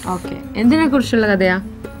 ഓക്കെ, എന്തിനെ കുറിച്ചുള്ള കഥയാ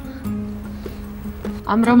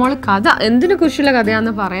അമ്രമോള്? കഥ എന്തിനെ കുറിച്ചുള്ള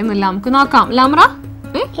കഥയാന്ന് പറയുന്നില്ല, നമുക്ക് നോക്കാം അല്ലേ അമ്ര?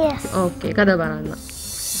 ഓക്കെ, കഥ പറയുന്ന.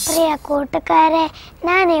 പ്രിയ കൂട്ടുകാരെ,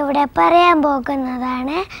 ഞാൻ ഇവിടെ പറയാൻ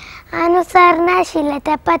പോകുന്നതാണ്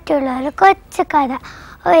അനുസരണശീലത്തെ പറ്റിയുള്ള ഒരു കൊച്ചു കഥ.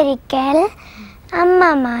 ഒരിക്കൽ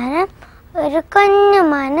അമ്മമാനും ഒരു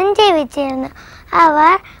കുഞ്ഞുമാനും ജീവിച്ചിരുന്നു.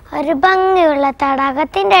 അവർ ഒരു ഭംഗിയുള്ള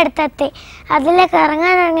തടാകത്തിൻ്റെ അടുത്തെത്തി. അതിലേക്ക്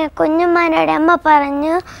ഇറങ്ങാനിറങ്ങിയ കുഞ്ഞുമാനോട് അമ്മ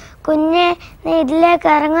പറഞ്ഞു, കുഞ്ഞെ, നീ ഇതിലേക്ക്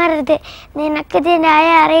ഇറങ്ങരുത്, നിനക്കിതിൻ്റെ ആയ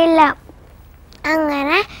അറിയില്ല.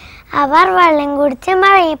 അങ്ങനെ അവർ വെള്ളം കുടിച്ച്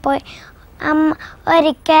മടങ്ങിപ്പോയി.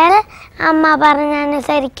 ഒരിക്കൽ അമ്മ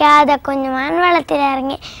പറഞ്ഞനുസരിക്കാതെ കുഞ്ഞുമാൻ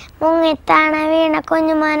വെള്ളത്തിലിറങ്ങി. മുങ്ങിത്താണ വീണ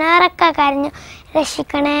കുഞ്ഞുമാൻ ഉറക്കെ കരഞ്ഞു,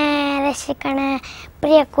 രക്ഷിക്കണേ, രക്ഷിക്കണേ.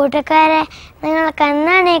 പ്രിയ കൂട്ടുകാരെ, നിങ്ങൾക്ക്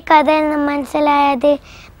എന്നാണ് ഈ കഥയിൽ നിന്ന് മനസ്സിലായത്?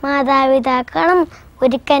 മാതാപിതാക്കളും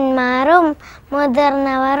ഗുരുക്കന്മാരും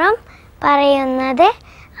മുതിർന്നവരും പറയുന്നത്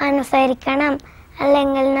അനുസരിക്കണം,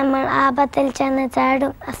 അല്ലെങ്കിൽ നമ്മൾ ആപത്തിൽ ചെന്ന്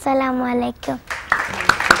ചാടും. അസ്സലാമു അലൈക്കും.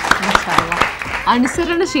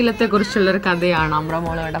 അനുസരണശീലത്തെ കുറിച്ചുള്ള ഒരു കഥയാണ്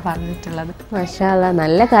അമ്രമോൾ ഇവിടെ പറഞ്ഞിട്ടുള്ളത്. മാഷാ അല്ലാ,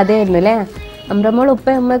 നല്ല കഥയായിരുന്നു അല്ലേ? അമ്രമോൾ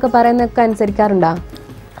ഉപ്പയും അമ്മയൊക്കെ പറയുന്നതൊക്കെ അനുസരിക്കാറുണ്ടോ?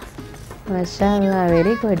 മാഷാ അല്ലാ,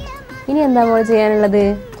 വെരി ഗുഡ്. ഇനി എന്താ മോൾ ചെയ്യാനുള്ളത്?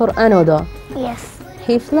 ഖുർആൻ ഓതോ?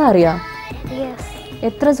 ഹിഫ്ല അറിയോ?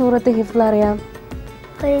 എത്ര സൂറത്ത് ഹിഫ്ല അറിയാം?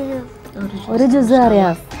 ഒരു ജുസ്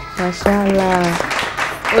അറിയാം. മാഷാ അല്ലാ,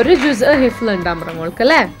 ഒരു ജുസ് ഹിഫ്ല ഉണ്ട് അമ്രമോൾക്ക്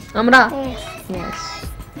അല്ലേ അമ്ര?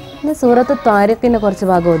 ഇന്ന് സൂറത്ത് ത്വാരിഖിന്റെ കുറച്ച്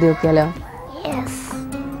ഭാഗം ഓതി നോക്കിയാലോ?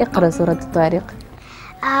 اقرأ سورة الطارق.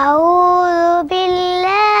 أعوذ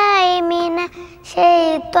بالله من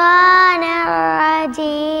الشيطان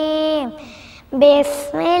الرجيم.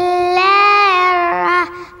 بسم الله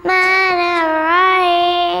الرحمن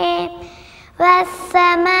الرحيم.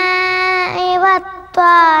 والسماء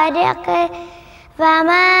والطارق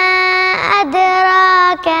وما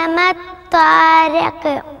أدراك ما الطارق.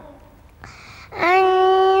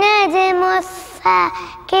 النجم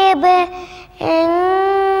الثاقب. إن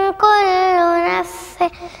كل نفس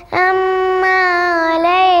لما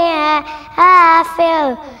عليها حافظ.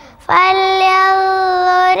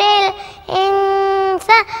 فلينظر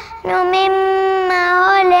الإنسان مما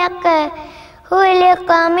خلق. خلق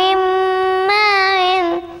من ماء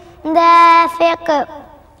دافق.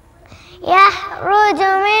 يخرج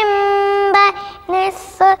من بين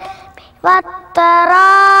الصلب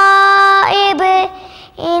والترائب.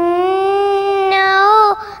 إنه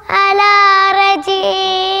على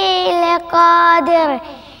رجعه قادر.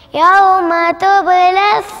 يوم تبلى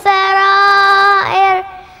السرائر.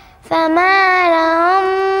 فما لهم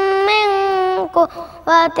من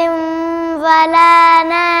قوة ولا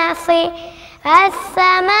ناصر.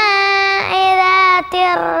 والسماء ذات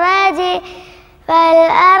الرجع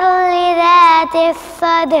والأرض ذات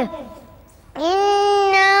الصدع.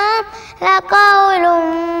 إنهم لقول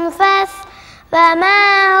فصل وما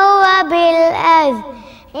هو بالأذى.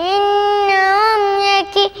 إنهم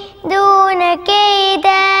يكيدون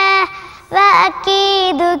كيدا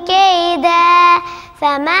وأكيد كيدا.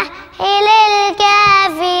 فمهل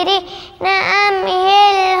للكافرين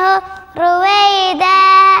أمهله رويدا.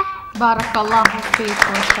 ബറക്കല്ലാഹു ഫീക്.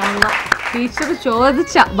 മാഷാഅല്ലാഹ്. ടീച്ചർ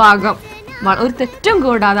ചോദിച്ച ഭാഗം ഒരു തെറ്റും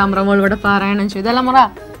കൂടാതെ അമ്രമോൾ ഇവിടെ പാരായണം ചെയ്തു അല്ല അമ്ര?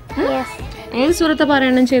 ഏത് സൂറത്ത്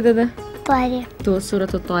പാരായണം ചെയ്തത്?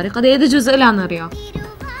 സൂറത്ത് ത്വാരിഖ്. അത് ഏത് ജുസയിലാണെന്നറിയോ?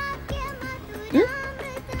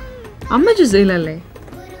 അമ്മ ജുസയിലല്ലേ?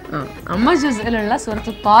 അമ്മ ജുസയിലുള്ള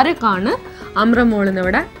സൂറത്ത് ത്വാരിഖ് ആണ് അമ്രമോളിന്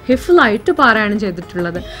ഇവിടെ ഹിഫ്ലായിട്ട് പാരായണം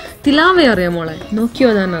ചെയ്തിട്ടുള്ളത്. തിലാവ അറിയാം മോളെ?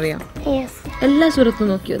 നോക്കിയോതാൻ അറിയാം? എല്ലാ സൂറത്തും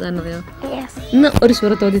നോക്കിയോതാൻ അറിയാം? ഇന്ന് ഒരു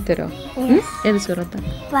സൂറത്ത് ഓതി തരോ? ഏത് സൂറത്ത്?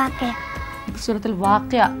 സൂറത്തുൽ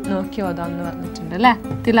വാഖിയ നോക്കിയോതാന്ന് പറഞ്ഞിട്ടുണ്ട് അല്ലേ?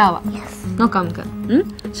 തിലാവ നോക്കാം നമുക്ക്.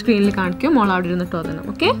 സ്ക്രീനിൽ കാണിക്കും, മോൾ അവിടെ ഇരുന്നിട്ട് ഓതണം.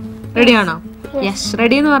 ഓക്കെ, റെഡിയാണോ? യെസ്,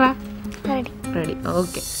 റെഡി എന്ന് പറ. റെഡി.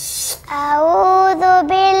 ഓക്കെ. أعوذ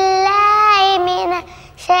بالله من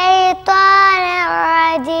الشيطان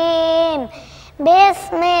الرجيم.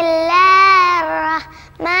 بسم الله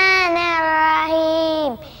الرحمن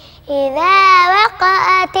الرحيم. إذا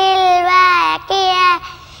وقعت الواقعة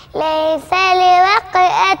ليس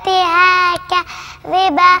لوقعتها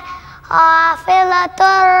كاذبة خافضة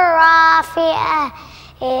رافعة.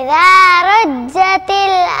 إذا رجت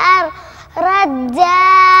الأرض رجا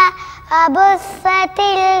وبست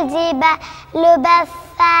الجبال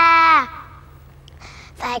بثا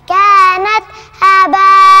فكانت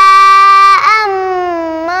هباء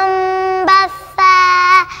منبثا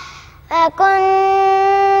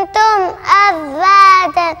وكنتم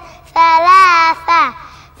أزواجا ثلاثة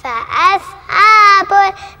فأصحاب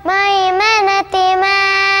الميمنة ما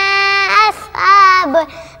أصحاب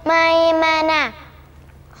الميمنة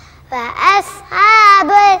وأصحاب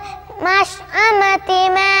المشأمة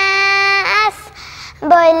ما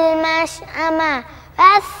أصحاب المشأمة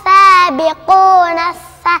والسابقون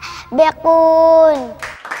السابقون.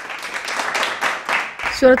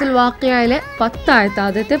 സൂറത്തുൽ വാഖിയയിലെ 10 ആയത്ത്,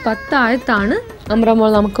 ആദ്യത്തെ 10 ആയത്താണ് അമ്രമോൾ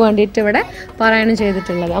നമുക്ക് വേണ്ടിയിട്ട് ഇവിടെ പാരായണം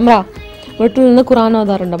ചെയ്തിട്ടുള്ളത്. അമ്ര, വീട്ടിൽ നിന്ന് ഖുർആൻ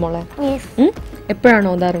ഓതാറുണ്ടോ മോളെ? എപ്പോഴാണ്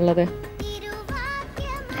ഓതാറുള്ളത്?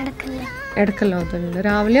 ഇടക്കല്ല ഓതാറുണ്ട്.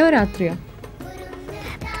 രാവിലെയോ രാത്രിയോ?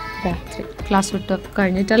 രാത്രി. ക്ലാസ് വിട്ട്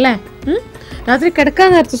കഴിഞ്ഞിട്ടല്ലേ? രാത്രി കിടക്കാൻ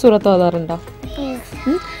നേരത്തെ സൂറത്ത് ഓതാറുണ്ടോ?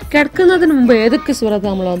 കിടക്കുന്നതിന് മുമ്പ് ഏതൊക്കെ സൂറത്ത്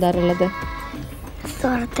നമ്മൾ ഓതാറുള്ളത്?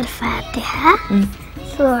 സൂറത്തുൽ ഫാത്തിഹ,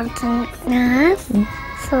 സൂറത്തുൽ നാസ്,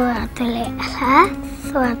 സൂറത്തുൽ ഇഖ്ലാസ്,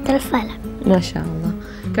 സൂറത്തുൽ ഫലഖ്. മാഷാ അല്ലാഹ്.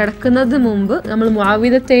 കിടക്കുന്നതിന് മുമ്പ് നമ്മൾ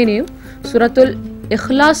മുഅവ്വിദത്തൈനെയും സൂറത്തുൽ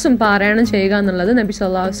ഇഖ്ലാസും പാരായണം ചെയ്യുക എന്നുള്ളത് നബി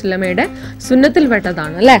സല്ലല്ലാഹു അലൈഹി വസല്ലമയുടെ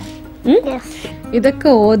സുന്നത്തിൽപ്പെട്ടതാണ് അല്ലേ? ഇതൊക്കെ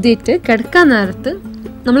ഓതിയിട്ട് കിടക്കാൻ നേരത്ത്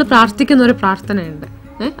നമ്മൾ പ്രാർത്ഥിക്കുന്ന ഒരു പ്രാർത്ഥനയുണ്ട്.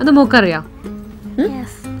 അത് മോക്കറിയാം?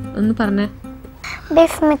 ഒന്ന് പറഞ്ഞേ.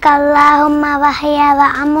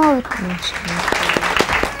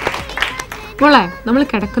 മോളെ, നമ്മൾ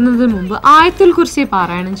കിടക്കുന്നതിന് മുമ്പ് ആയത്തുൽ കുർസി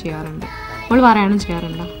പാരായണം ചെയ്യാറുണ്ട്. മോൾ പാരായണം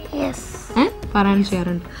ചെയ്യാറുണ്ടോ? പാരായണം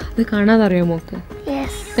ചെയ്യാറുണ്ട്. അത് കാണാതെ അറിയോ മോക്ക്?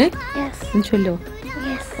 ചൊല്ലോ.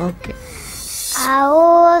 ഓക്കെ.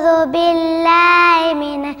 അഊദു ബില്ലാഹി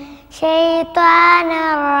മിനശ്ശൈത്വാനിർ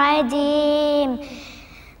റജീം.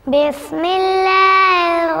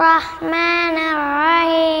 ബിസ്മില്ലാഹിർ റഹ്മാനിർ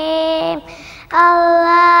റഹീം.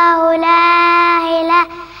 അല്ലാഹു ലാ ഇലാഹ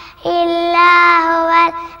ഇല്ലാ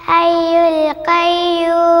ഹുവൽ ഹയ്യുൽ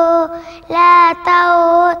ഖയ്യൂം ലാ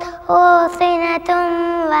തഅഖുദുഹു സിനത്തും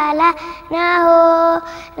വലാ നൗം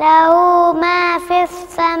ലഹു മാ ഫിസ്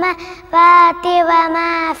സമവാതി വമാ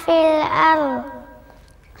ഫിൽ അർദ്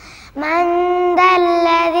من ذا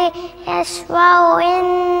الذي يشفع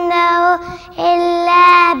عنده إلا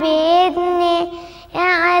بإذنه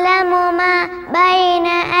يعلم ما بين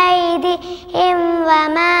أيديهم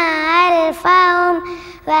وما خلفهم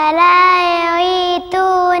ولا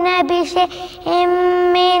يحيطون بشيء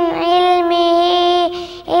من علمه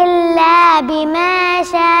إلا بما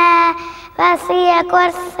شاء وسع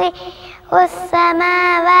كرسيه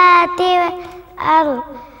السماوات والأرض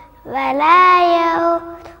ولا يؤوده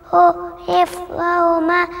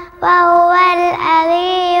حفظهما وهو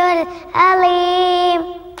العلي العظيم.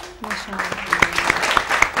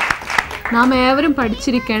 നാം ഏവരും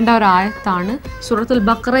പഠിച്ചിരിക്കേണ്ട ഒരു ആയത്താണ് സൂറത്തുൽ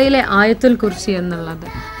ബഖറയിലെ ആയത്തുൽ കുർസി എന്നുള്ളത്.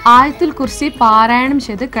 ആയത്തുൽ കുർസി പാരായണം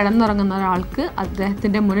ചെയ്ത് കിടന്നുറങ്ങുന്ന ഒരാൾക്ക്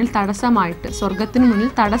അദ്ദേഹത്തിന്റെ മുന്നിൽ തടസ്സമായിട്ട്, സ്വർഗത്തിന് മുന്നിൽ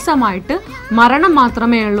തടസ്സമായിട്ട് മരണം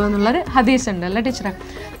മാത്രമേ ഉള്ളൂ എന്നുള്ളൊരു ഹദീസ് ഉണ്ട് അല്ലേ ടീച്ചറെ?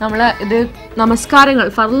 നമ്മൾ ഇത് നമസ്കാരങ്ങൾ,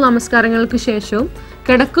 ഫർള് നമസ്കാരങ്ങൾക്ക് ശേഷവും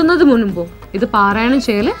കിടക്കുന്നത് മുൻപും ഇത് പാരായണം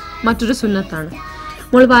ചെയ്യൽ മറ്റൊരു സുന്നത്താണ്.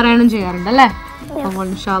 മോൾ പാരായണം ചെയ്യാറുണ്ട് അല്ലേ? അപ്പോൾ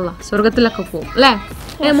ഇൻഷാ അല്ലാഹ് സ്വർഗത്തിലൊക്കെ പോകും അല്ലേ?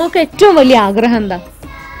 മോൾക്ക് ഏറ്റവും വലിയ ആഗ്രഹം എന്താ?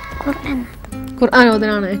 ഖുർആൻ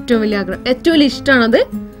ഓതാനാണ് ഏറ്റവും വലിയ ആഗ്രഹം. ഏറ്റവും വലിയ ഇഷ്ടമാണത്?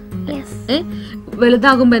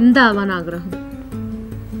 വലുതാകുമ്പോ എന്താവാൻ ആഗ്രഹം?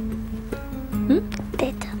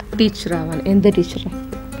 ടീച്ചർ ആവാൻ. എന്ത് ടീച്ചർ?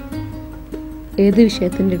 ഏത്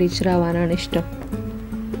വിഷയത്തിൻ്റെ ടീച്ചറാവാനാണ് ഇഷ്ടം?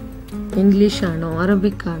 ഇംഗ്ലീഷാണോ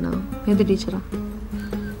അറബിക്കാണോ? ഏത് ടീച്ചറാ?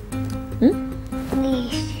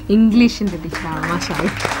 ഇംഗ്ലീഷിൻ്റെ ടീച്ചറാണ്. മാഷാ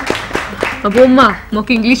അല്ലാ. അപ്പോൾ ഉമ്മ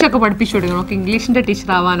നമുക്ക് ഇംഗ്ലീഷൊക്കെ പഠിപ്പിച്ചു കൊടുക്കണം. നമുക്ക് ഇംഗ്ലീഷിൻ്റെ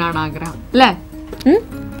ടീച്ചറാവാനാണ് ആഗ്രഹം അല്ലേ?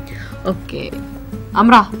 ഓക്കെ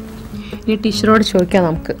അമ്ര, ഇനി ടീച്ചറോട് ചോദിക്കാം.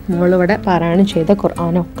 നമുക്ക് മോളിവിടെ പാരായണം ചെയ്ത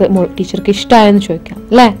ഖുർആനൊക്കെ ടീച്ചർക്ക് ഇഷ്ടമായെന്ന് ചോദിക്കാം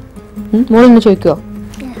അല്ലേ? മോളൊന്ന് ചോദിക്കുമോ?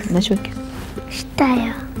 എന്നാ ചോദിക്കാം.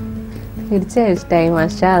 തീർച്ചയായും ഇഷ്ടമായി.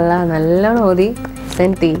 മാഷാ അല്ലാ, നല്ലോണം ഓതി. വേറെ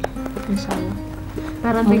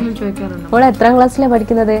എന്തെങ്കിലും ചോദിക്കാറുണ്ടോ? മോള് എത്രാം ക്ലാസ്സിലാണ്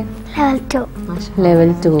പഠിക്കുന്നത്? ലെവൽ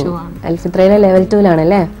 2. അൽഫിത്രയിലെ ലെവൽ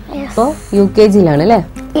 2-ലാണല്ലേ? അപ്പോൾ UKG-ലാണ് അല്ലേ?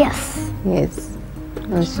 യെസ്.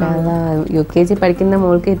 മാഷാ അല്ലാ, UKG പഠിക്കുന്ന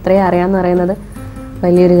മോൾക്ക് ഇത്രയും അറിയാന്ന് പറയുന്നത്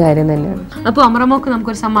വലിയൊരു കാര്യം തന്നെയാണ്. അപ്പോൾ അമ്രമോൾക്ക്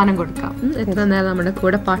നമുക്കൊരു സമ്മാനം കൊടുക്കാം. എത്ര നേരം നമ്മുടെ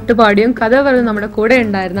കൂടെ പാട്ടുപാടിയും കഥ പറഞ്ഞ് നമ്മുടെ കൂടെ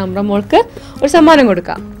ഉണ്ടായിരുന്ന അമ്രമോൾക്ക് ഒരു സമ്മാനം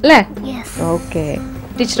കൊടുക്കാം അല്ലേ? ഓക്കെ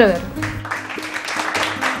ടീച്ചർ വരും.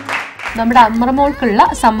 നമ്മുടെ അമ്രമോൾക്കുള്ള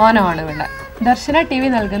സമ്മാനമാണ് ഇവിടെ. ദർശന TV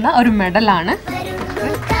നൽകുന്ന ഒരു മെഡലാണ്.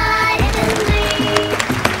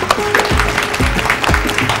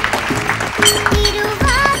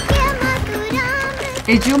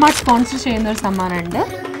 എജുമാർട്ട് സ്പോൺസർ ചെയ്യുന്ന ഒരു സമ്മാനമുണ്ട്.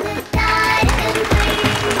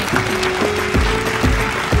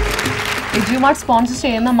 എജുമാർട്ട് സ്പോൺസർ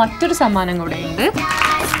ചെയ്യുന്ന മറ്റൊരു സമ്മാനം കൂടെ ഉണ്ട്.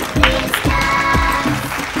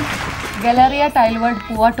 ഗലറിയ ടൈൽവേർഡ്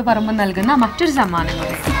പൂവാട്ടുപറമ്പ് നൽകുന്ന മറ്റൊരു സമ്മാനം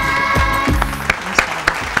കൂടെ.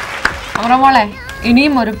 അമ്രമോളെ,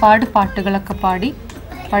 ഇനിയും ഒരുപാട് പാട്ടുകളൊക്കെ പാടി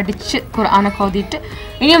പഠിച്ച് ഖുർആനൊക്കെ ഓതിയിട്ട്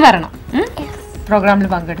ഇനിയും വരണം പ്രോഗ്രാമിൽ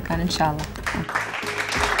പങ്കെടുക്കാൻ ഇൻഷാ അല്ലാ.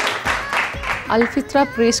 അൽഫിത്ര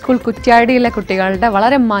പ്രീ സ്കൂൾ കുറ്റ്യാടിയിലെ കുട്ടികളുടെ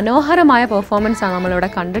വളരെ മനോഹരമായ പെർഫോമൻസ് ആണ് നമ്മളിവിടെ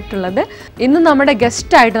കണ്ടിട്ടുള്ളത്. ഇന്ന് നമ്മുടെ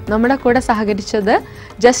ഗസ്റ്റായിട്ട് നമ്മുടെ കൂടെ സഹകരിച്ചത്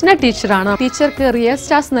ജസ്ന ടീച്ചറാണ്. ടീച്ചർക്ക് റിയൽ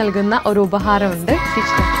സ്റ്റാർസ് നൽകുന്ന ഒരു ഉപഹാരമുണ്ട്.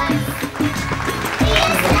 ടീച്ചർ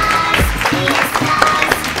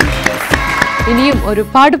ഇനിയും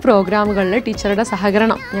ഒരുപാട് പ്രോഗ്രാമുകളിൽ ടീച്ചറുടെ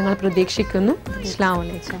സഹകരണം ഞങ്ങൾ പ്രതീക്ഷിക്കുന്നു. അസ്സലാമു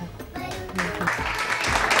അലൈക്കും.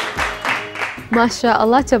 ما شاء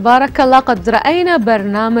الله تبارك الله قد رأينا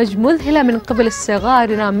برنامج مذهلة من قبل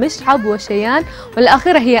الصغارنا مصعب وشيان،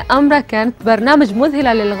 والأخيرة هي أمرة كانت برنامج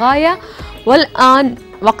مذهلة للغاية. والآن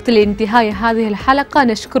وقت الانتهاء هذه الحلقة.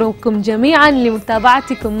 نشكركم جميعا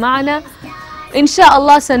لمتابعتكم معنا. إن شاء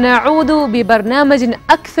الله سنعود ببرنامج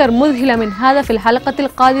أكثر مذهلة من هذا في الحلقة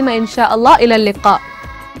القادمة إن شاء الله. إلى اللقاء.